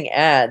amazing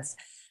ads.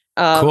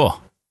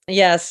 Cool.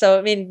 Yeah. So,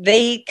 I mean,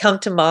 they come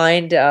to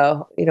mind,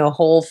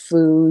 Whole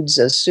Foods,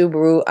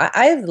 Subaru.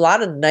 I have a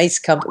lot of nice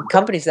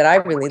companies that I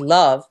really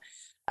love.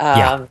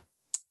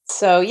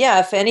 So,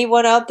 if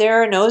anyone out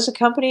there knows a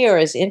company or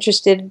is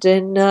interested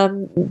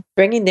in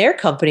bringing their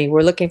company,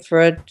 we're looking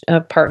for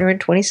a partner in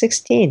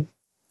 2016.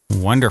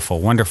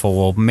 Wonderful, wonderful.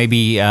 Well,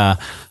 maybe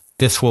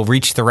this will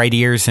reach the right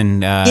ears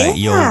and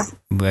you'll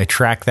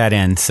track that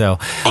in. So,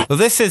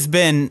 this has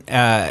been,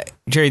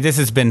 Geri, this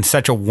has been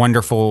such a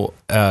wonderful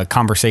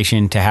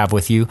conversation to have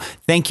with you.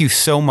 Thank you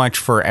so much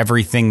for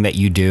everything that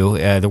you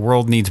do. The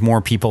world needs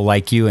more people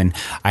like you, and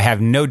I have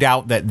no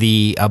doubt that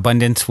the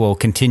abundance will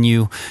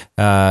continue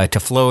to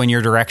flow in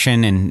your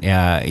direction, and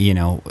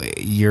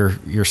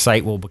your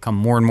site will become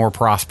more and more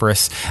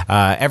prosperous.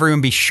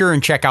 Everyone, be sure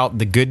and check out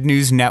the Good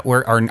News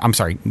Network. Or I'm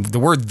sorry, the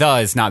word "the"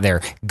 is not there.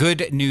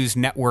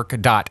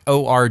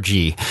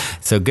 goodnewsnetwork.org.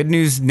 So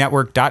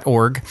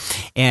goodnewsnetwork.org.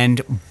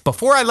 And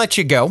before I let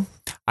you go,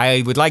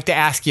 I would like to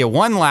ask you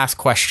one last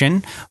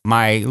question,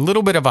 my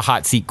little bit of a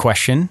hot seat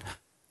question.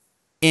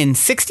 In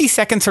 60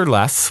 seconds or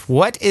less,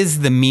 what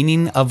is the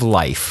meaning of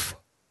life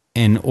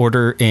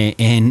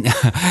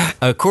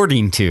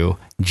according to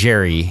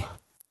Geri?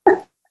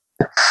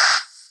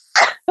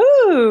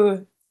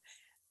 Ooh.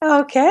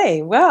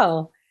 Okay.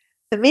 Well,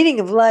 the meaning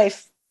of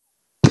life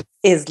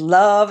is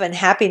love and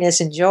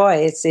happiness and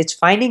joy. It's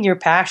finding your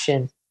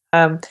passion.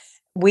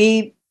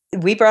 We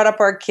brought up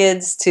our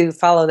kids to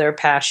follow their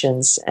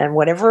passions, and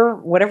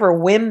whatever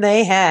whim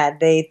they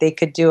had, they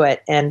could do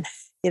it. And,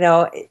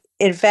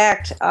 in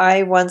fact,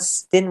 I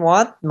once didn't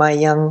want my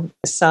young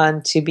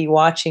son to be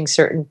watching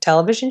certain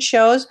television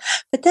shows,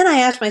 but then I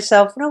asked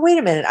myself, no, wait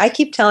a minute. I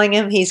keep telling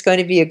him he's going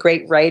to be a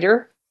great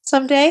writer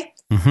someday.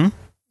 Mm-hmm.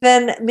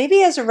 Then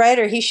maybe as a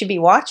writer, he should be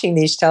watching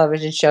these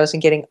television shows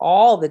and getting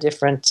all the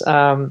different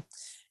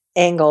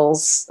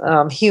angles,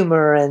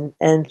 humor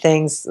and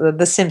things.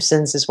 The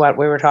Simpsons is what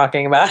we were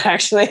talking about,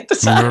 actually.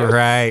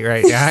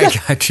 Right. Yeah, I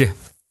got you.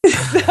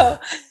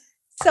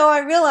 So I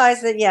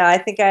realized that, I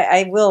think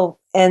I will.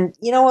 And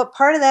you know what?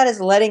 Part of that is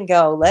letting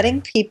go,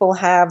 letting people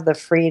have the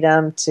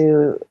freedom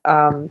to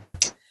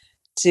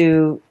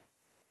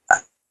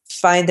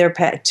find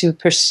to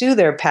pursue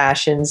their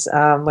passions,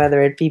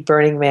 whether it be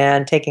Burning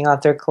Man, taking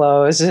off their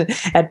clothes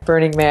at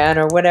Burning Man,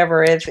 or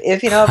whatever. If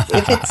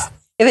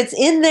it's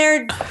in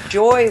their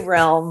joy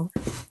realm,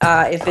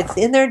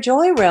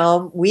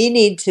 we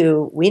need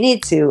to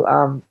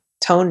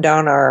tone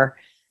down our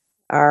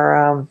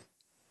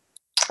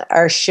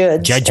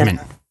shoulds, judgment,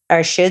 our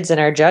shoulds and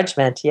our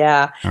judgment.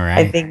 Yeah, all right.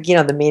 I think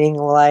the meaning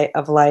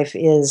of life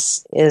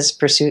is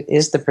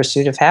the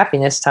pursuit of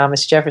happiness.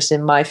 Thomas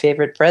Jefferson, my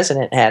favorite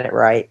president, had it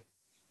right.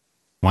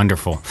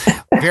 Wonderful.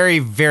 Very,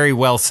 very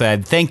well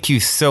said. Thank you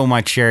so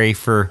much, Geri,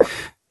 for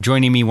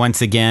joining me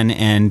once again.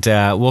 And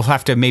we'll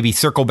have to maybe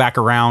circle back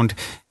around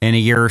in a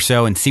year or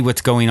so and see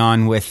what's going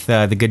on with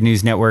the Good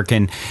News Network.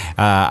 And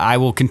I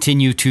will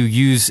continue to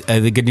use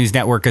the Good News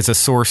Network as a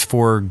source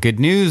for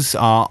good news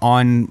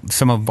on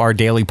some of our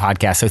daily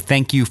podcasts. So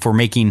thank you for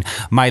making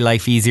my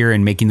life easier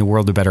and making the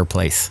world a better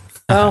place.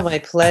 Oh, my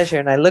pleasure.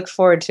 And I look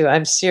forward to,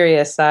 I'm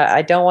serious.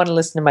 I don't want to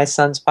listen to my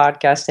son's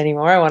podcast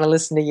anymore. I want to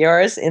listen to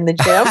yours in the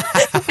gym.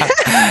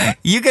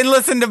 You can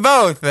listen to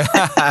both.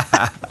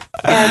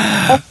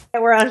 And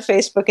we're on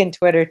Facebook and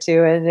Twitter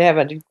too. And we have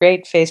a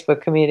great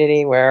Facebook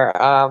community where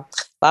a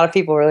lot of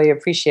people really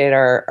appreciate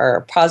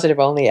our positive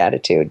only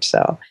attitude.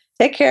 So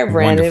take care,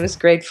 Brandon. Wonderful. It was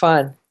great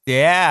fun.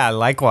 Yeah,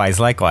 likewise.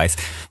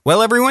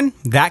 Well, everyone,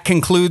 that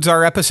concludes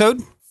our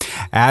episode.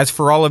 As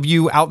for all of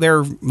you out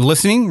there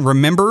listening,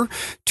 remember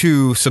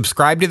to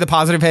subscribe to the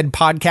Positive Head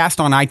podcast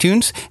on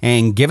iTunes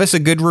and give us a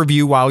good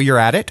review while you're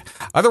at it.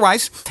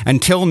 Otherwise,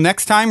 until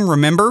next time,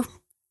 remember,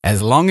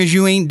 as long as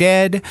you ain't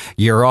dead,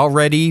 you're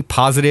already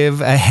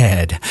positive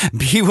ahead.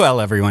 Be well,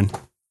 everyone.